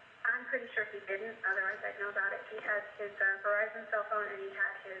 I'm pretty sure he didn't. Otherwise, I'd know about it. He had his Verizon cell phone and he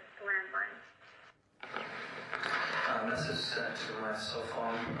had his landline. Message sent to my cell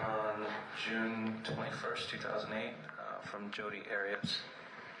phone on June 21st, 2008, from Jody Arias.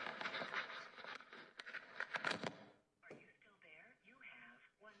 Are you still there? You have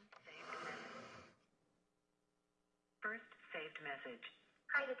one saved message. First saved message.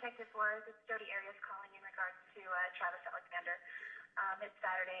 Hi, Detective Flores. It's Jody Arias calling in regards to Travis Alexander. It's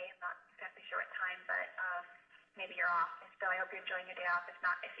Saturday. I'm not exactly sure what time, but maybe you're off. So I hope you're enjoying your day off. If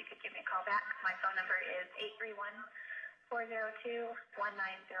not, if you could give me a call back. My phone number is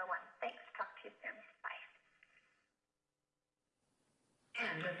 831-402-1901. Thanks. Talk to you soon. Bye.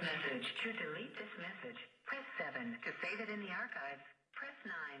 End of message. To delete this message, press 7. To save it in the archives, press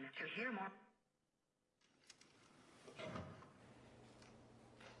 9. To hear more.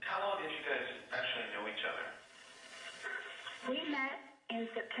 How long did you guys actually know each other? We met in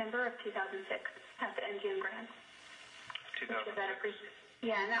September of 2006 at the MGM Grand. 2006.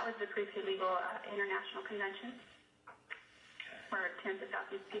 And that was the Pre-Food Legal International Convention, where tens of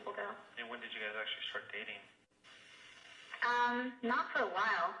thousands of people go. And when did you guys actually start dating? Not for a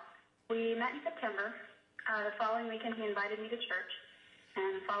while. We met in September. The following weekend, he invited me to church.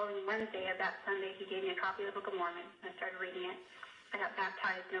 And the following Wednesday of that Sunday, he gave me a copy of the Book of Mormon. I started reading it. I got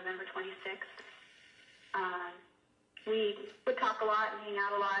baptized November 26th. We would talk a lot and hang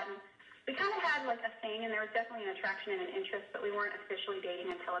out a lot. And we kind of had like a thing, and there was definitely an attraction and an interest, but we weren't officially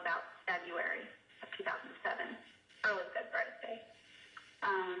dating until about February of 2007. Early February, I'd say.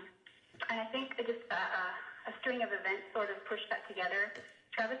 And I think it just a string of events sort of pushed that together.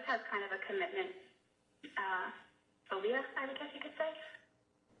 Travis has kind of a commitment phobia, I would guess you could say.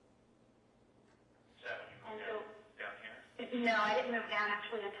 Is that when you moved down here? No, I didn't move down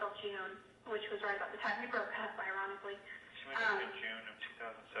actually until June, which was right about the time we broke up, ironically. She moved in June of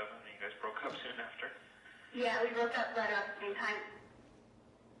 2007, and you guys broke up soon after? Yeah, we broke up right about the same time.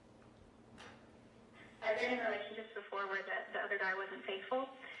 I've been in relationships before where the other guy wasn't faithful,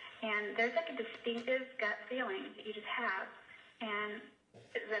 and there's like a distinctive gut feeling that you just have, and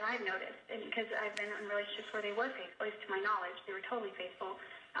that I've noticed, and because I've been in relationships where they were faithful, at least to my knowledge, they were totally faithful,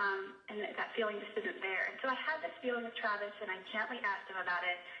 and that feeling just isn't there. And so I had this feeling with Travis, and I gently asked him about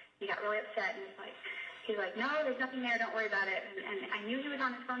it. He got really upset and was like, he's like, no, there's nothing there, don't worry about it. And I knew he was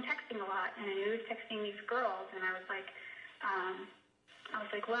on his phone texting a lot, and I knew he was texting these girls, and I was like,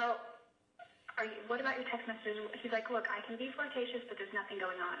 well, what about your text messages? He's like, look, I can be flirtatious, but there's nothing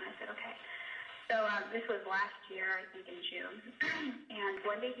going on. And I said, okay. So this was last year, I think in June, and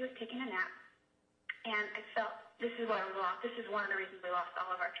one day he was taking a nap, and I felt, this is where we lost, this is one of the reasons we lost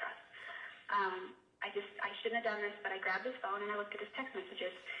all of our trust. I shouldn't have done this, but I grabbed his phone and I looked at his text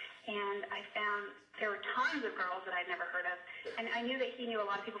messages, and I found there were tons of girls that I'd never heard of, and I knew that he knew a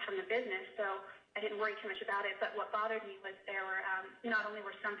lot of people from the business, so I didn't worry too much about it. But what bothered me was there were, not only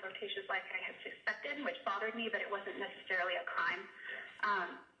were some flirtatious like I had suspected, which bothered me, but it wasn't necessarily a crime,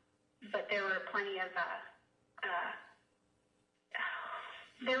 but there were plenty of,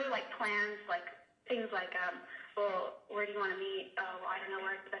 there were like plans, like things like, well, where do you want to meet? Oh, I don't know,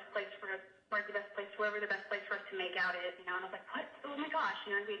 wherever the best place for us to make out is, you know. And I was like, what? Oh my gosh,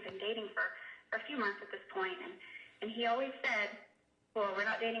 you know, we've been dating for a few months at this point, and he always said, well, we're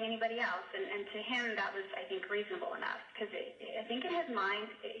not dating anybody else, and to him that was, I think, reasonable enough, because I think in his mind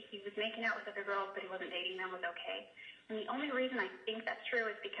he was making out with other girls, but he wasn't dating them, was okay. And the only reason I think that's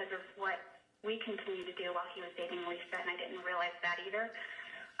true is because of what we continued to do while he was dating Lisa, and I didn't realize that either.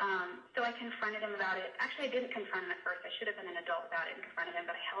 So I confronted him about it. Actually, I didn't confront him at first. I should have been an adult about it and confronted him,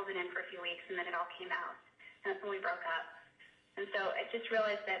 but I held it in for a few weeks, and then it all came out. And that's when we broke up. And so I just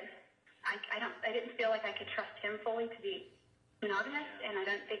realized that I didn't feel like I could trust him fully to be monogamous, and I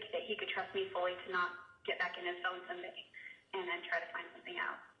don't think that he could trust me fully to not get back in his phone someday and then try to find something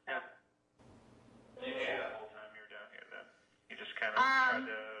out. So. Yeah. Did you do that whole time you were down here then? You just kind of tried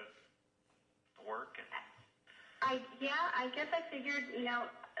to work and... I guess I figured, you know,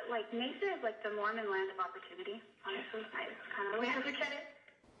 like Mesa is like the Mormon land of opportunity, honestly. It's kind of the way I look at it.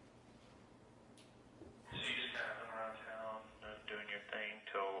 So you just kind of hung around town doing your thing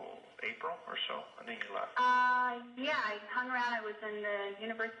till April or so, and then you left? Yeah, I hung around. I was in the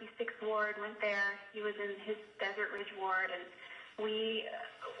University 6th Ward, went there. He was in his Desert Ridge Ward, and we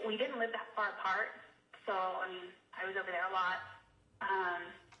didn't live that far apart, so, I mean, I was over there a lot.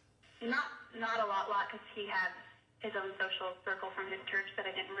 Not a lot, because he had his own social circle from his church that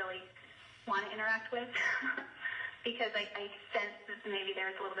I didn't really want to interact with, because I sensed that maybe there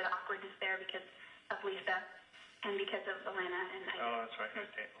was a little bit of awkwardness there because of Lisa and because of Elena. And that's right. You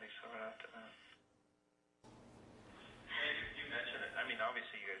dated Lisa right after that. You mentioned it. I mean,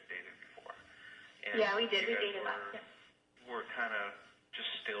 obviously you guys dated before. And yeah, we did. We dated last year. We're kind of just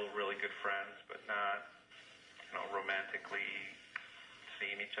still really good friends, but not, you know, romantically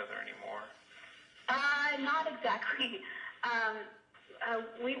seeing each other anymore. Not exactly.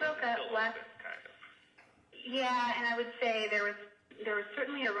 We broke up last. Kind of. Yeah, and I would say there was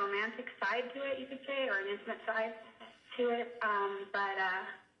certainly a romantic side to it, you could say, or an intimate side to it. But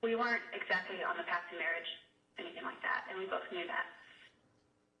we weren't exactly on the path to marriage, anything like that, and we both knew that.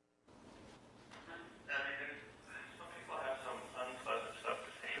 I mean, some people have some unpleasant stuff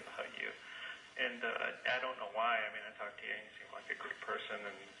to say about you, and I don't know why. I mean, I talked to you, and you seem like a great person,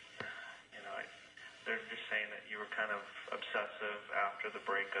 and you know, they're just saying that you were kind of obsessive after the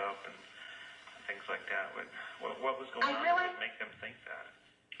breakup and things like that. What was going on that would make them think that?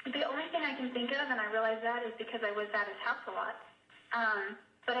 The only thing I can think of, and I realize that, is because I was at his house a lot.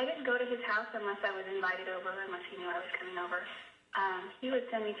 But I didn't go to his house unless I was invited over, unless he knew I was coming over. He would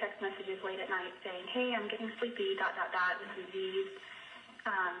send me text messages late at night saying, hey, I'm getting sleepy, ... this is these, ...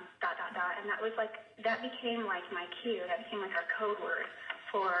 And that was like, that became like my cue. That became like our code word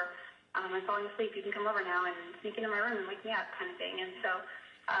for, I'm falling asleep, you can come over now and sneak into my room and wake me up kind of thing. And so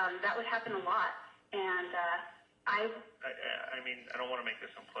that would happen a lot. And I mean, I don't want to make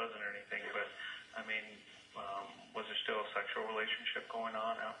this unpleasant or anything, but I mean, was there still a sexual relationship going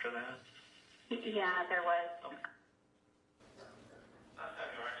on after that? Yeah, there was. Okay. Last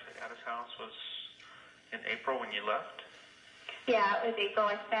time you were actually at his house was in April when you left? Yeah, it was April.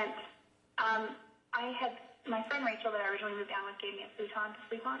 I spent, my friend Rachel that I originally moved down with gave me a futon to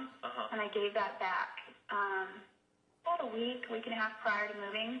sleep on, and I gave that back. About a week and a half prior to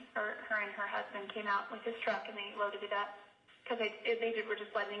moving, her and her husband came out with his truck and they loaded it up because they were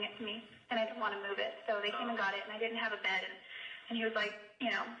just lending it to me and I didn't want to move it. So they came and got it and I didn't have a bed and he was like, you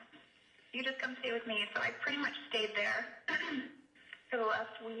know, you just come stay with me. So I pretty much stayed there for the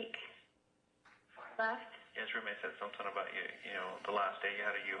last week. Left. Yeah, his roommate said something about you know, the last day you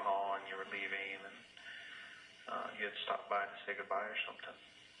had a U-Haul and you were leaving and you had stopped by to say goodbye or something.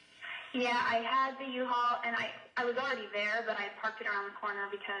 Yeah, I had the U-Haul, and I was already there, but I parked it around the corner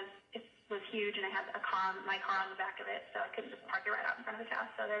because it was huge, and I had my car on the back of it, so I couldn't just park it right out in front of his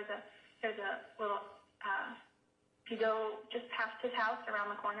house. So there's a little, if you go just past his house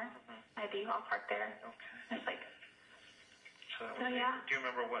around the corner, I I had the U-Haul parked there. Okay. It's like, So that So, was yeah. Do you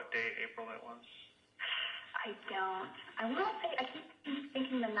remember what day, April, that was? I don't. I want to say, I keep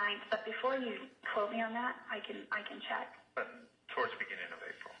thinking the 9th, but before you quote me on that, I can check. But towards the beginning of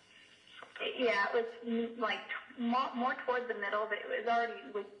April. Sometime. Yeah, it was like more towards the middle, but it was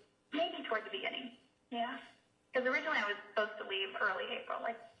maybe towards the beginning. Yeah. Because originally I was supposed to leave early April,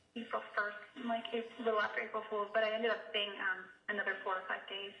 like April 1st, like a little after April Fool's, but I ended up staying another 4 or 5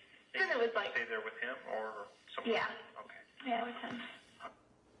 days. Did Because it was like, you stay there with him or someone Yeah. else? Okay. yeah, with him.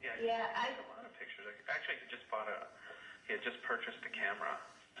 Yeah. Yeah, There's a lot of pictures. Actually, he had just purchased a camera.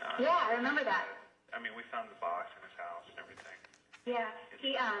 Yeah, I remember that. I mean, we found the box in his house and everything. Yeah,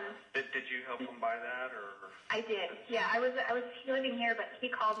 he Did you help him buy that, or? I did. Yeah, I was living here, but he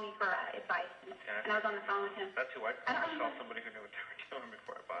called me for advice, and I was on the phone with him. That's who I I don't called. I saw remember. somebody who knew what they were doing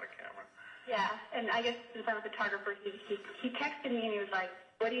before I bought a camera. Yeah, and I guess since I'm a photographer, he texted me and he was like,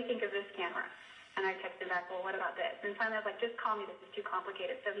 "What do you think of this camera?" And I texted back, "Well, what about this?" And finally I was like, "Just call me. This is too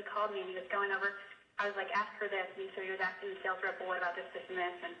complicated." So he called me and he was going over. I was like, "Ask her this," and so he was asking the sales rep, "Well, what about this, this, and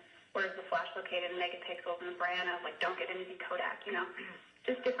this?" And where's the flash located, and megapixels, and the brand. I was like, "Don't get anything Kodak,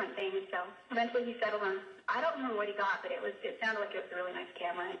 just different things." So eventually he settled on. I don't remember what he got, but it sounded like it was a really nice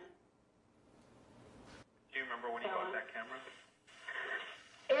camera. Do you remember when you bought that camera?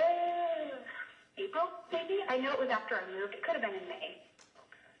 April, maybe? I know it was after I moved. It could have been in May.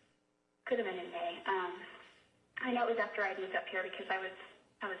 Okay. Could have been in May. I know it was after I moved up here because I was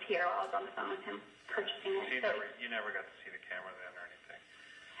here while I was on the phone with him purchasing it. So you never got to see the camera then or anything?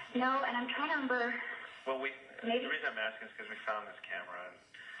 No, and I'm trying to remember. Well, Maybe. the reason I'm asking is because we found this camera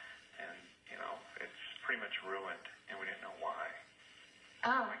and it's pretty much ruined and we didn't know why.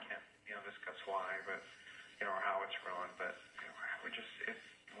 Oh. I can't discuss why, but or how it's ruined, but we're just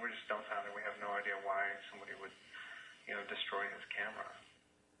dumbfounded. We have no idea why somebody would destroy his camera.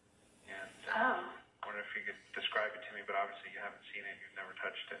 And I wonder if you could describe it to me, but obviously you haven't seen it, you've never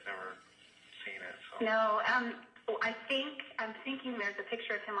touched it, never seen it. So. No, I'm thinking there's a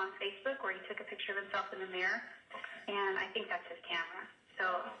picture of him on Facebook where he took a picture of himself in the mirror, Okay. and I think that's his camera.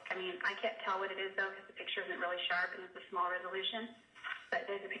 So, I mean, I can't tell what it is though because the picture isn't really sharp and it's a small resolution. But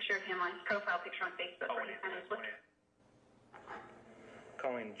there's a picture of him on his profile picture on Facebook where he's kind of looking.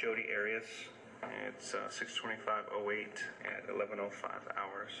 Calling Jody Arias. It's 6:25:08 at 11:05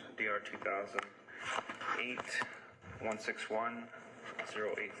 hours. DR 2008 161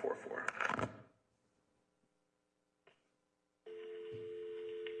 0844.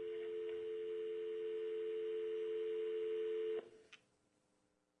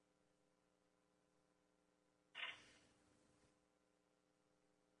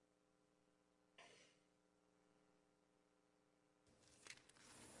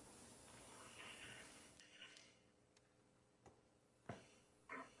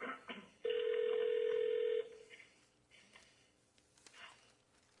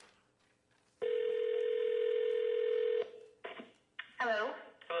 Hello?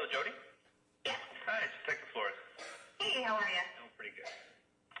 Hello, Jody? Yes. Hi, it's Detective Flores. Hey, how are you? Doing pretty good.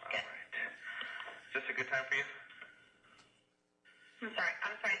 All right. Is this a good time for you? I'm sorry.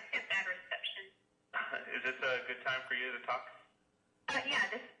 It's got bad reception. Is this a good time for you to talk? I'm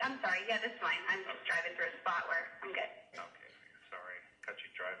sorry. Yeah, this is fine. I'm just driving through a spot where I'm good. Okay. Sorry. Got you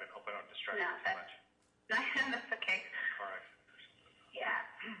driving. Hope I don't distract No, you too much. That's okay. Car accident or something. Yeah.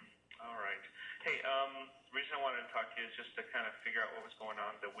 All right. Hey, the reason I wanted to talk to you is just to kind of figure out what was going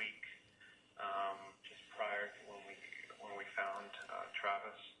on the week just prior to when we found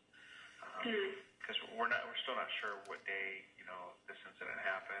Travis. Because we're still not sure what day this incident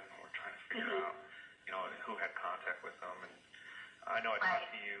happened. We're trying to figure out who had contact with them. And I know I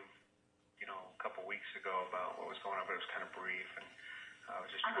talked to you a couple weeks ago about what was going on, but it was kind of brief, and I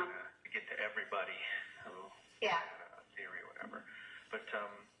was just trying to get to everybody who had a theory or whatever. But can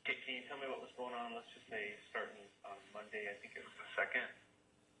you tell me what was going on? Let's just say starting on Monday, I think it was the 2nd.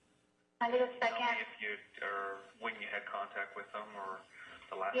 Monday the 2nd. Tell me if or when you had contact with them, or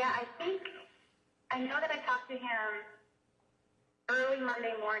the last. Yeah, I know that I talked to him early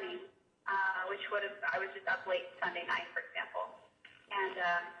Monday morning, I was just up late Sunday night, for example. And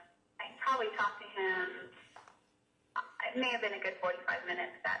I probably talked to him, it may have been a good 45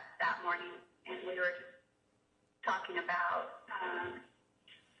 minutes that morning, and we were just talking about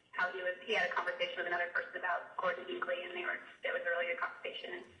how he had a conversation with another person about Gordon Hinckley, and it was a really good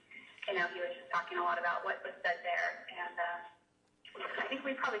conversation. And he was just talking a lot about what was said there, and I think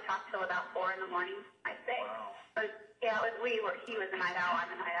we probably talked till about 4 in the morning, I'd say. Wow. But yeah, he was a night owl,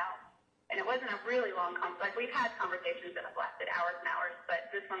 I'm a night owl. And it wasn't a really long conversation. Like, we've had conversations that have lasted hours and hours,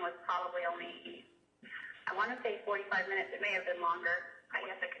 but this one was probably only, I want to say 45 minutes. It may have been longer. I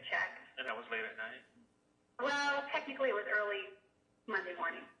guess I could check. that was late at night? Well, technically it was early Monday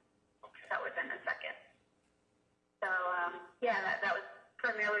morning. Okay. That was in the second. So, yeah, that was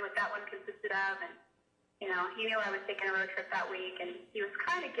primarily what that one consisted of. And, you know, he knew I was taking a road trip that week, and he was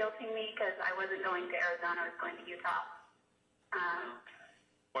kind of guilting me because I wasn't going to Arizona. I was going to Utah.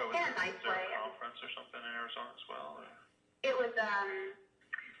 What was in a there, nice was there way. a conference or something in Arizona as well? Or? It was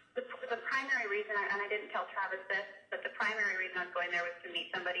the primary reason, and I didn't tell Travis this, but the primary reason I was going there was to meet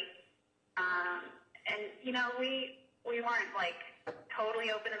somebody. And, you know, we weren't, like,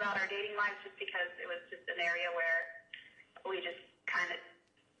 totally open about our dating lives just because it was just an area where we just kind of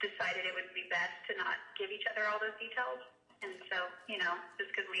decided it would be best to not give each other all those details. And so, you know,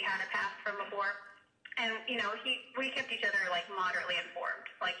 just because we had a past from before. And, you know, we kept each other, like, moderately informed.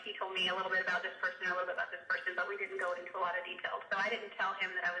 Like, he told me a little bit about this person, a little bit about this person, but we didn't go into a lot of details. So I didn't tell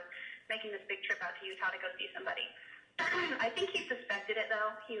him that I was making this big trip out to Utah to go see somebody. I think he suspected it,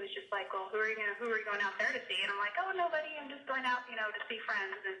 though. He was just like, well, who are you going out there to see? And I'm like, oh, nobody. I'm just going out, you know, to see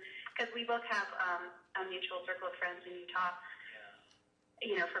friends. And because we both have a mutual circle of friends in Utah,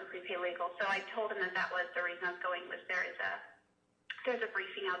 you know, from Prepay Legal. So I told him that was the reason I was going, was there's a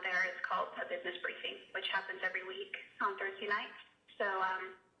briefing out there. It's called a business briefing, which happens every week on Thursday nights. So I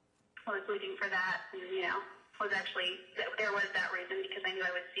was leaving for that, and, you know, there was that reason because I knew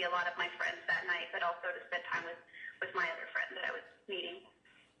I would see a lot of my friends that night, but also to spend time with my other friend that I was meeting.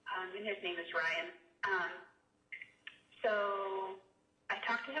 And his name is Ryan. So I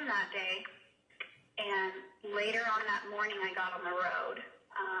talked to him that day, and later on that morning I got on the road.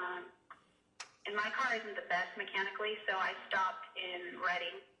 And my car isn't the best mechanically, so I stopped in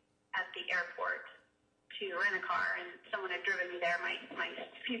Redding at the airport to rent a car, and someone had driven me there. My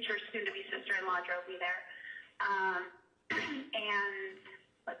future soon-to-be sister-in-law drove me there. And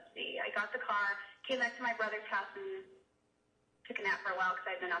let's see, I got the car, came back to my brother's house, and took a nap for a while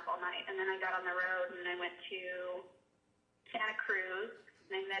because I'd been up all night. And then I got on the road, and I went to Santa Cruz,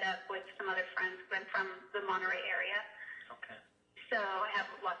 and I met up with some other friends. I'm from the Monterey area. Okay. So I have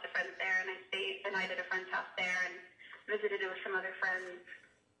lots of friends there, and I stayed the night at a friend's house there and visited with some other friends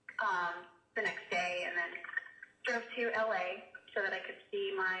the next day, and then drove to LA so that I could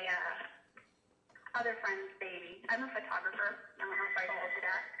see my other friend's baby. I'm a photographer. I don't know if I told you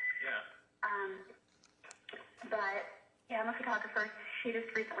that. Yeah. But, yeah, I'm a photographer. She just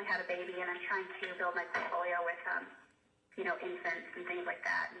recently had a baby, and I'm trying to build my portfolio with, you know, infants and things like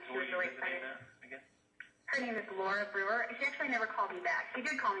that. And she was really excited. Again? Her name is Laura Brewer. She actually never called me back. She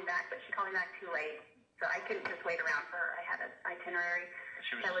did call me back, but she called me back too late. So I couldn't just wait around for her. I had an itinerary.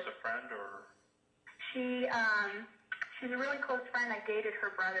 She was just a friend, or? She's a really close friend. I dated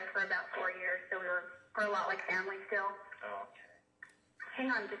her brother for about 4 years, so we're a lot like family still. Oh, okay.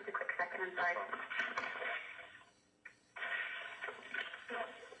 Hang on just a quick second. I'm sorry.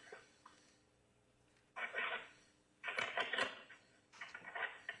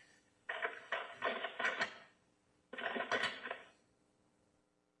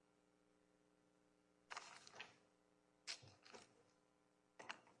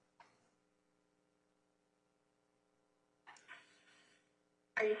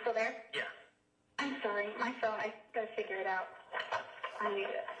 Are you still there? Yeah. I'm sorry. My phone, I gotta figure it out.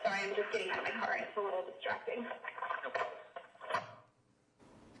 Sorry, I'm just getting out of my car. It's a little distracting. No problem.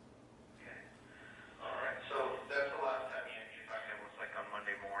 Okay. All right. So that's the last time you talked to him was like on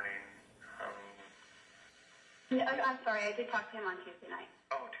Monday morning. No, I'm sorry. I did talk to him on Tuesday night.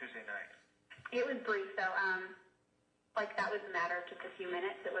 Oh, Tuesday night. It was brief, though. Like, that was a matter of just a few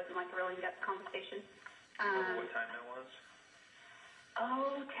minutes. It wasn't like a really in-depth conversation. What time that was?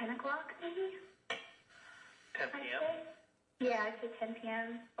 10 o'clock, maybe? 10 p.m.? Yeah, I'd say 10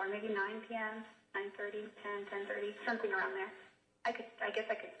 p.m. or maybe 9 p.m., 9:30, 10, 10:30, something around there. I guess I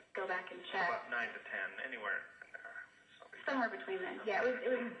could go back and check. About 9 to 10, anywhere in there. Somewhere between then. Yeah, it was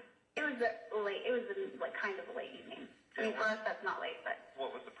late. It was like kind of a late evening. I mean, for us, that's not late, but.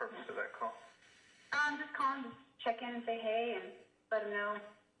 What was the purpose of that call? Just call him, just check in and say hey, and let him know,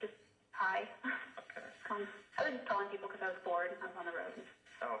 just hi. Okay. I was just calling people because I was bored. I was on the road.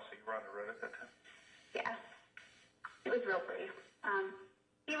 Oh, so you were on the road at that time? Yeah. It was real brief.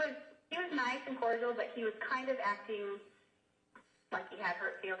 He was nice and cordial, but he was kind of acting like he had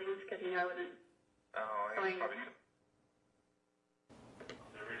hurt feelings because he knew I wasn't going. The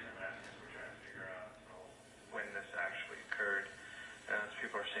reason I'm asking is we're trying to figure out when this actually occurred.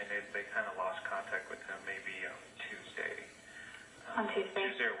 People are saying they kind of lost contact with him maybe on Tuesday. On Tuesday?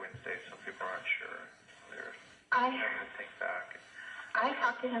 Tuesday or Wednesday. Some people aren't sure. They're I having to think back. I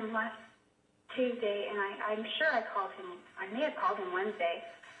talked to him last Tuesday, and I'm sure I called him. I may have called him Wednesday.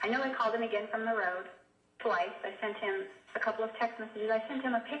 I know I called him again from the road twice. I sent him a couple of text messages. I sent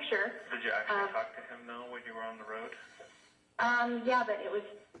him a picture. Did you actually talk to him though when you were on the road? Yeah, but it was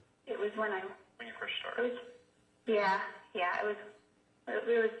when you first started. Yeah, it was.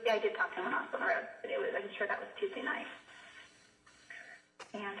 I did talk to him when I was on the road, but I'm sure that was Tuesday night.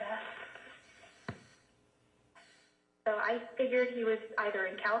 And so I figured he was either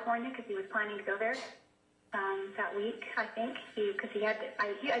in California because he was planning to go there that week, I think, because he had.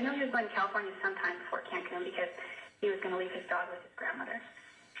 I know he was going to California sometime before Cancun because he was going to leave his dog with his grandmother.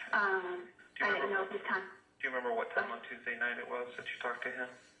 I didn't know his time. Do you remember what time on Tuesday night it was that you talked to him?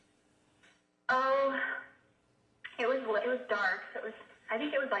 Oh, it was dark. So I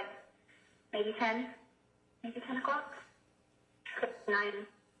think it was like maybe 10 o'clock, 9:30.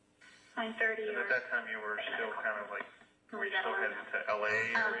 And at that time you were still kind of like, were you still headed to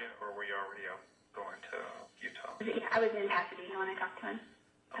LA area, or were you already out going to Utah? Yeah, I was in Pasadena when I talked to him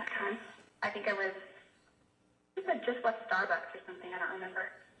that time. I think I had just left Starbucks or something. I don't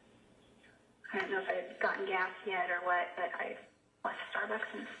remember. I don't know if I had gotten gas yet or what, but I left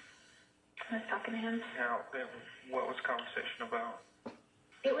Starbucks and I was talking to him. Now, what was the conversation about?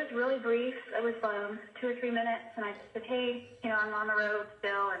 It was really brief. It was 2 or 3 minutes, and I just said, hey, I'm on the road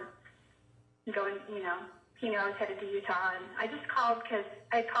still and going, he knew I was headed to Utah, and I just called because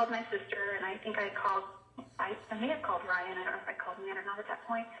I called my sister, and I think I may have called Ryan. I don't know if I called him yet or not at that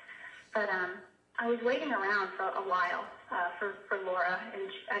point, but I was waiting around for a while for Laura, and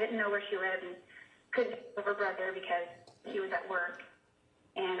I didn't know where she lived and couldn't get with her brother because he was at work,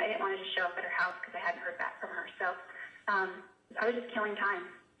 and I didn't want to just show up at her house because I hadn't heard back from her. So I was just killing time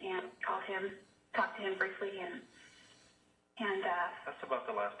and called him, talked to him briefly, and that's about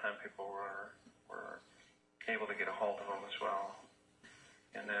the last time people were able to get a hold of him as well.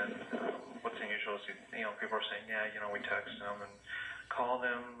 And then what's unusual is people are saying, we texted him and called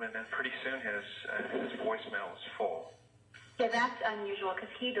him, and then pretty soon his voicemail was full. Yeah, that's unusual because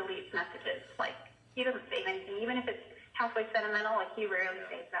he deletes messages. Like, he doesn't save anything, even if it's halfway sentimental. Like, he rarely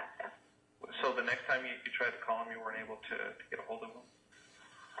saves that stuff. So the next time you tried to call him, you weren't able to get a hold of him?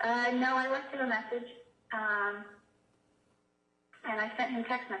 No, I left him a message, and I sent him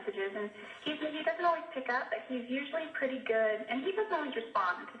text messages, and he doesn't always pick up, but he's usually pretty good, and he doesn't always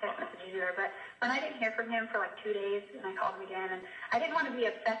respond to text messages either, but when I didn't hear from him for like 2 days, and I called him again, and I didn't want to be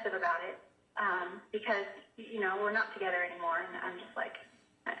obsessive about it, because, we're not together anymore, and I'm just like,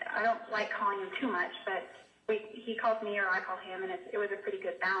 I don't like calling him too much, but he calls me or I call him, and it was a pretty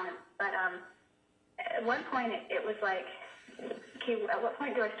good balance, but at one point it was like, okay, at what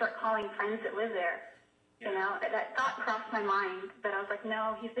point do I start calling friends that live there? That thought crossed my mind, but I was like,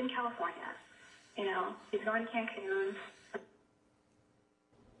 no, he's in California. He's going to Cancun.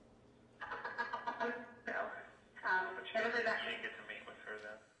 But you didn't get to meet with her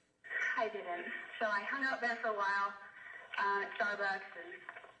then? I didn't. So I hung out there for a while at Starbucks and,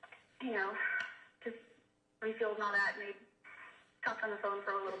 just refilled and all that, and we talked on the phone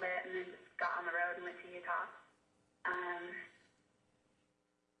for a little bit, and then just got on the road and went to Utah.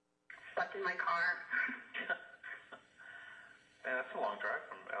 Slept in my car. Man, that's a long drive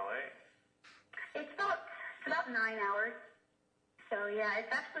from LA. It's about 9 hours. So yeah,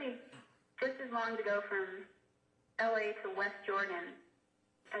 it's actually just as long to go from LA to West Jordan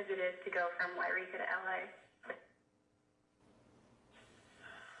as it is to go from Wairika to LA.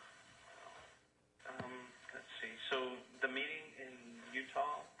 Let's see. So the meeting in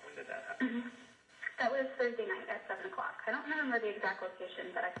Utah, when did that happen? Mm-hmm. That was Thursday night at 7 o'clock. I don't remember the exact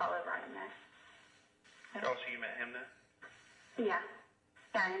location, but I followed Ryan there. Oh, so you met him there? Yeah.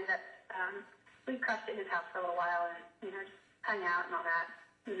 Yeah, I ended up, we crashed at his house for a little while and, just hung out and all that.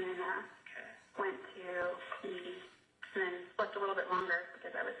 And then went to meetings and then slept a little bit longer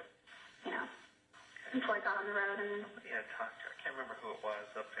because I was, before I got on the road. And somebody had talked to, I can't remember who it was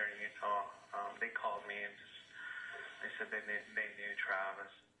up there in Utah. They called me and they said they knew Travis.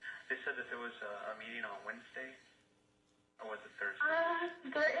 They said that there was a meeting on Wednesday, or was it Thursday?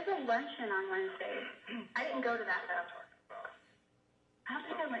 There is a luncheon on Wednesday. I didn't go to that, though. I don't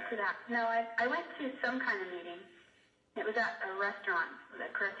think I went to that. No, I went to some kind of meeting. It was at a restaurant.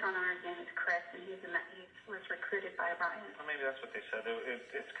 The restaurant owner's name is Chris, and he was recruited by Brian. Well, maybe that's what they said.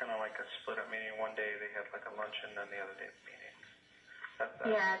 It's kind of like a split-up meeting. One day they had like a luncheon, then the other day the meeting. That's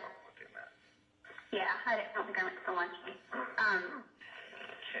what they meant. Yeah, I don't think I went to the luncheon.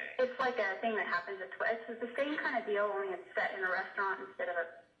 Okay. It's like a thing that happens at it's the same kind of deal, only it's set in a restaurant instead of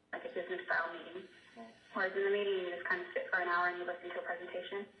a business-style meeting. Whereas in the meeting, you just kind of sit for an hour and you listen to a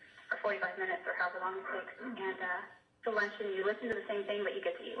presentation for 45 minutes or however long it takes. And the luncheon, you listen to the same thing, but you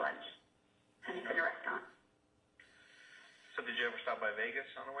get to eat lunch. And it's in a restaurant. So did you ever stop by Vegas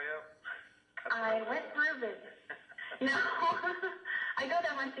on the way up? I went through Vegas. No, I go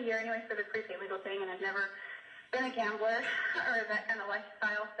there once a year anyway for the prepaid legal thing, and I've never been a gambler or that kind of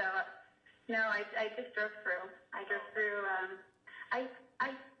lifestyle. So no, I just drove through. I drove through. I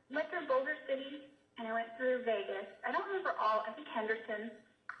went through Boulder City and I went through Vegas. I don't remember all. I think Henderson.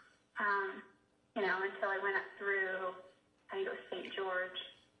 Until I went up through. I think it was St. George.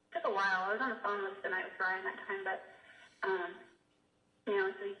 It took a while. I was on the phone most of the night with Ryan that time, but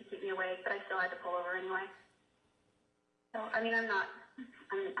so he could keep me awake. But I still had to pull over anyway. So I mean, I'm not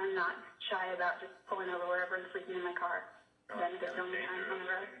shy about just pulling over wherever and sleeping in my car. Then there's so many times on the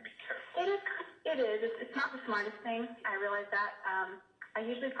road. Be careful. It is. It's not the smartest thing. I realize that. I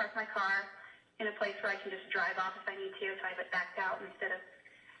usually park my car in a place where I can just drive off if I need to, if I have it backed out instead of,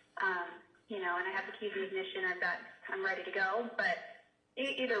 and I have the keys in the ignition. I'm ready to go. But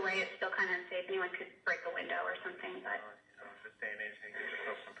either way, it's still kind of unsafe. Anyone could break a window or something. But This day and age, you get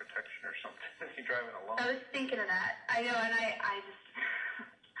yourself some protection or something. You're driving alone. I was thinking of that. I know, and I just,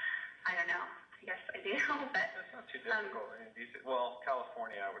 I don't know. I guess I do, but It's not too difficult. Well,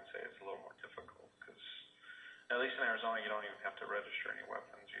 California, I would say, it's a little more difficult because at least in Arizona, you don't even have to register any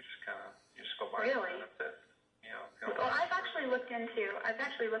weapons. You just go by. Really? And that's it. Well, I've actually looked into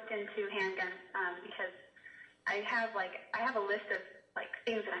handguns because I have a list of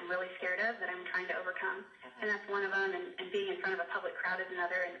things that I'm really scared of that I'm trying to overcome, and that's one of them. And being in front of a public crowd is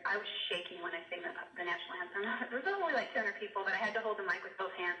another. And I was shaking when I sang the national anthem. There was only 200 people, but I had to hold the mic with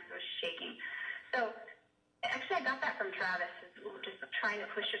both hands. I was shaking. So actually, I got that from Travis. Just trying to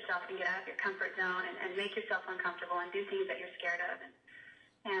push yourself and get out of your comfort zone and make yourself uncomfortable and do things that you're scared of.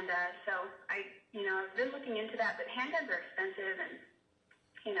 And so I've been looking into that, but handguns are expensive, and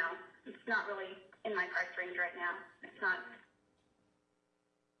it's not really in my price range right now. It's not.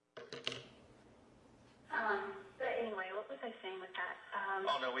 But anyway, what was I saying with that?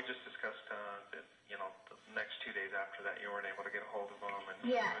 No, we just discussed that the next 2 days after that, you weren't able to get a hold of him, and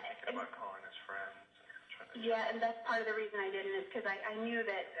Yeah, you were thinking about calling his friends. Yeah, and that's part of the reason I didn't is because I knew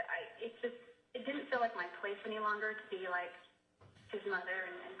that it didn't feel like my place any longer to be like his mother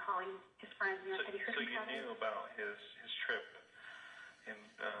and calling his friends. And So you knew about his trip, and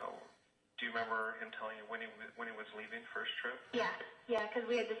do you remember him telling you when he was leaving for his trip? Yeah, because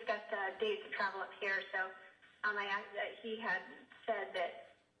we had discussed days of travel up here. So he had said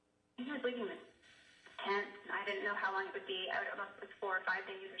that he was leaving the 10th. I didn't know how long it would be. I don't know if it was 4 or 5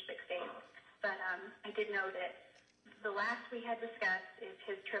 days or 6 days. But I did know that the last we had discussed is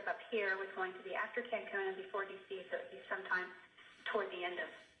his trip up here was going to be after Cancun and before D.C., so it would be sometime toward the end of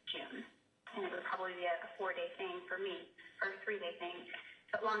June. And it would probably be a 4-day thing for me, or a 3-day thing,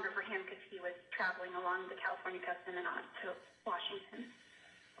 but longer for him because he was traveling along the California coast and then on to Washington.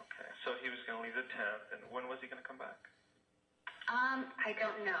 Okay, so he was going to leave the 10th, and when was he going to come back? I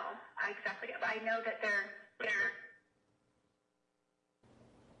don't know exactly. I know that they're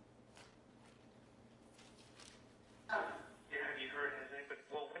Have you heard anything?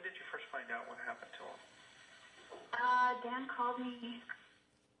 Well, when did you first find out what happened to him? Dan called me.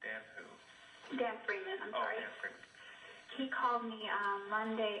 Dan who? Dan Freeman, I'm sorry. Dan Freeman. He called me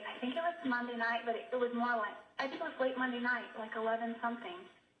Monday. I think it was Monday night, but it was more like, I think it was late Monday night, like 11 something.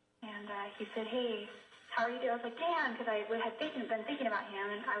 And he said, hey, how are you doing? I was like, Dan, because I had been thinking about him,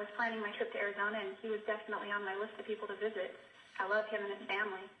 and I was planning my trip to Arizona, and he was definitely on my list of people to visit. I love him and his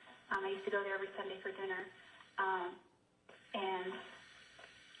family. I used to go there every Sunday for dinner.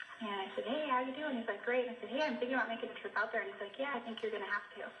 And I said, hey, how you doing? He's like, great. I said, hey, I'm thinking about making a trip out there. And he's like, yeah, I think you're going to have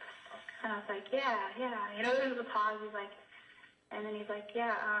to. And I was like, yeah. There was a pause. He's like, and then he's like,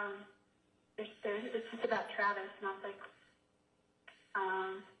 yeah, it's just about Travis. And I was like,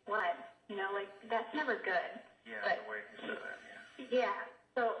 what? That's never good. Yeah, but, the way he said that, yeah.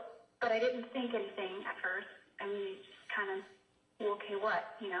 So, but I didn't think anything at first. I mean, it's just kind of, well, okay,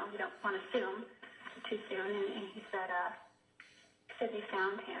 what? We don't want to assume too soon. And he said they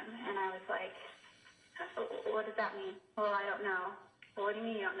found him. And I was like, what does that mean? Well, I don't know. Well, what do you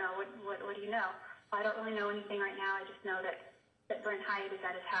mean you don't know? What do you know? Well, I don't really know anything right now. I just know that Brent Hyatt is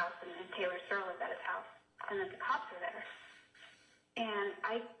at his house and Taylor Searle is at his house and that the cops are there. And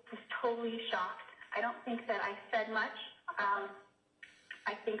I was totally shocked. I don't think that I said much.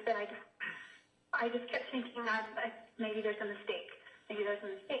 I think that I just kept thinking maybe there's a mistake. Maybe there's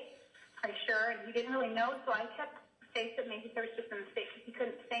a mistake. Are you sure? And he didn't really know, so I kept saying that maybe there was just a mistake because he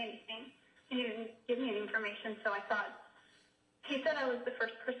couldn't say anything. He didn't give me any information, so I thought, he said I was the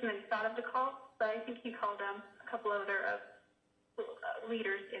first person that he thought of to call, but I think he called a couple other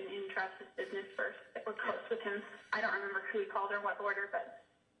leaders in Travis's business first that were close with him. I don't remember who he called or what order, but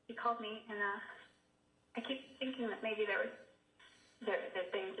he called me, and I keep thinking that maybe that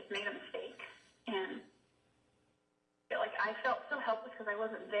they just made a mistake, and I felt so helpless because I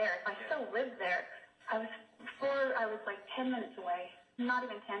wasn't there. If I still lived there, I was like 10 minutes away. Not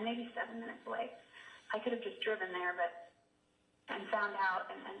even 10, maybe 7 minutes away. I could have just driven there, and found out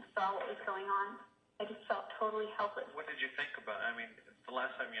and saw what was going on. I just felt totally helpless. What did you think about? I mean, the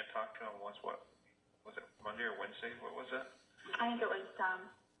last time you had talked to him was what? Was it Monday or Wednesday? What was it? I think it was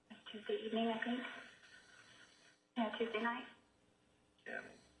Tuesday evening, I think. Yeah, Tuesday night. Yeah.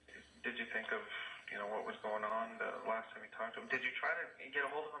 Did you think of, what was going on the last time you talked to him? Did you try to get a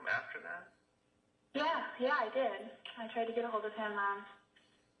hold of him after that? Yeah, I did. I tried to get a hold of him.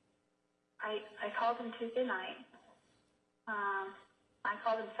 I called him Tuesday night. I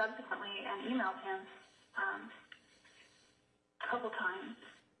called him subsequently and emailed him a couple times.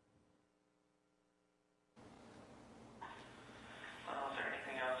 Is there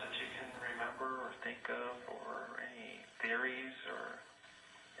anything else that you can remember or think of, or any theories or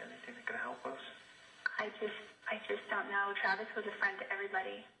anything that could help us? I just don't know. Travis was a friend to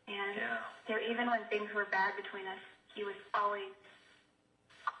everybody, and even when things were bad between us, he would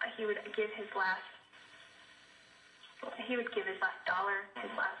give his last dollar, his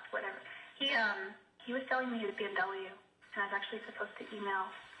last whatever. He was selling me his BMW, and I was actually supposed to email.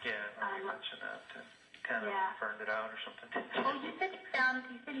 Yeah, you mentioned that. Kind of burned it out or something. Oh, you said you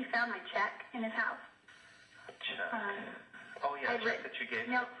found my check in his house. Check. Check that you gave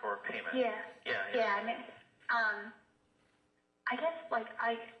him for payment. Yeah. I mean, I guess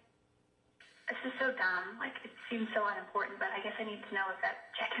this is so dumb. Like, it seems so unimportant, but I guess I need to know if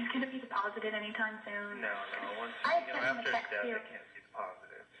that check is going to be deposited anytime soon. No. Once after his death, it can't be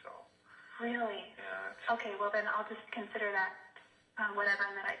deposited. So. Really? Yeah. Okay. Well, then I'll just consider that whatever,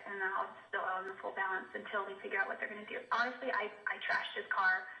 and then I'll still owe him the full balance until they figure out what they're going to do. Honestly, I trashed his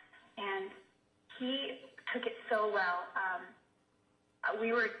car, and he took it so well.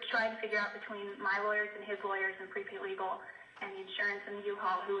 We were trying to figure out between my lawyers and his lawyers and Prepaid Legal and the insurance and the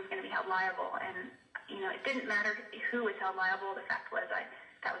U-Haul who was going to be held liable. And, it didn't matter who was held liable. The fact was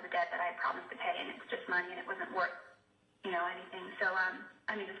that was a debt that I had promised to pay, and it's just money, and it wasn't worth, anything. So,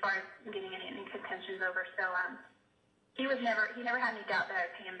 as far as getting any contentions over, he never had any doubt that I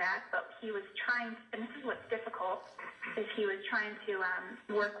would pay him back, but he was trying, and this is what's difficult, is he was trying to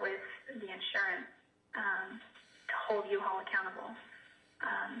work with the insurance to hold U-Haul accountable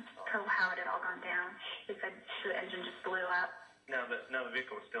for how it had all gone down. He said the engine just blew up. Now the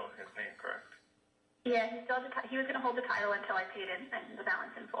vehicle was still in his name, correct? Yeah, he was going to hold the title until I paid him and the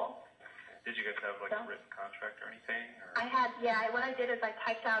balance in full. Did you guys have a written contract or anything? Or? I had, what I did is I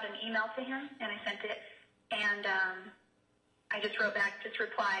typed out an email to him and I sent it, and I just wrote back, just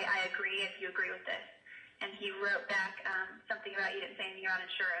reply, I agree if you agree with this. And he wrote back something about you didn't say anything about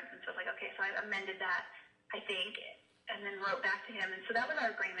insurance, and so I was like, okay, so I amended that, I think, and then wrote back to him. And so that was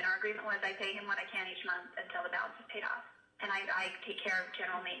our agreement. Our agreement was I pay him what I can each month until the balance is paid off. And I take care of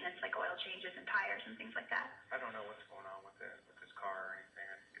general maintenance like oil changes and tires and things like that. I don't know what's going on with his car or anything.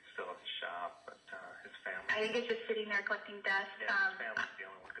 It's still at the shop, but his family. I think it's just sitting there collecting dust. Yeah, his family's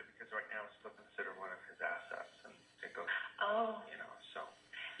dealing with it because right now it's still considered one of his assets, and it goes. Oh. So.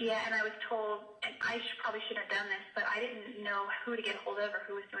 Yeah, and I was told, and I probably shouldn't have done this, but I didn't know who to get a hold of or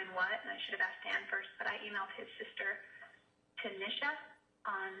who was doing what, and I should have asked Dan first. But I emailed his sister, Tanisha,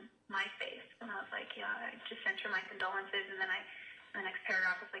 on MySpace, and I was like, I just sent her my condolences, and then the next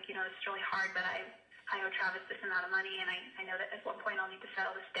paragraph was like, this is really hard, but I owe Travis this amount of money, and I know that at one point I'll need to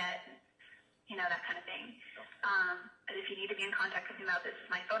settle this debt, and that kind of thing. And if you need to be in contact with me about this, is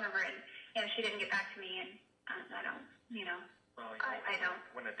my phone number, and she didn't get back to me, and I don't, Well, I don't.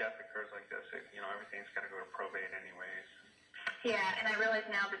 When a death occurs like this, everything's got to go to probate anyways. Yeah, and I realize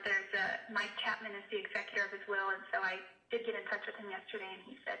now that there's Mike Chapman is the executor of his will, and so I did get in touch with him yesterday, and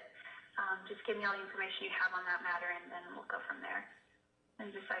he said, just give me all the information you have on that matter, and then we'll go from there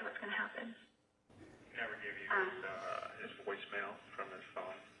and decide what's going to happen. He never gave you his voicemail from his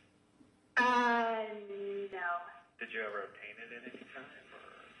phone? No. Did you ever obtain it at any time?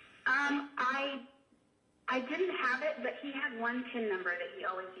 I didn't have it, but he had one PIN number that he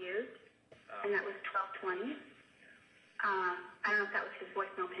always used, and that was 1220. I don't know if that was his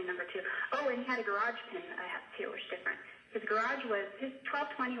voicemail PIN number too. Oh, and he had a garage PIN that I have too, which is different. His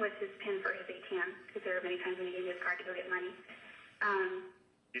 1220 was his PIN for his ATM, because there were many times when he gave me his card to go get money.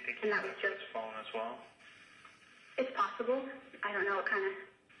 Do you think he had his phone as well? It's possible. I don't know what kind of...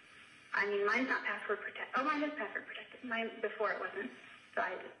 mine's not password protected. Oh, mine is password protected. Mine, before it wasn't. So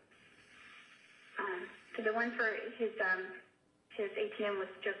so the one for his ATM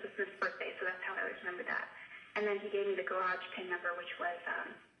was Joseph Smith's birthday, so that's how I always remember that. And then he gave me the garage PIN number, which was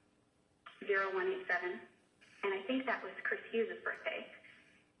 0187, and I think that was Chris Hughes' birthday.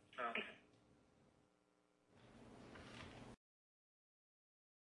 Okay.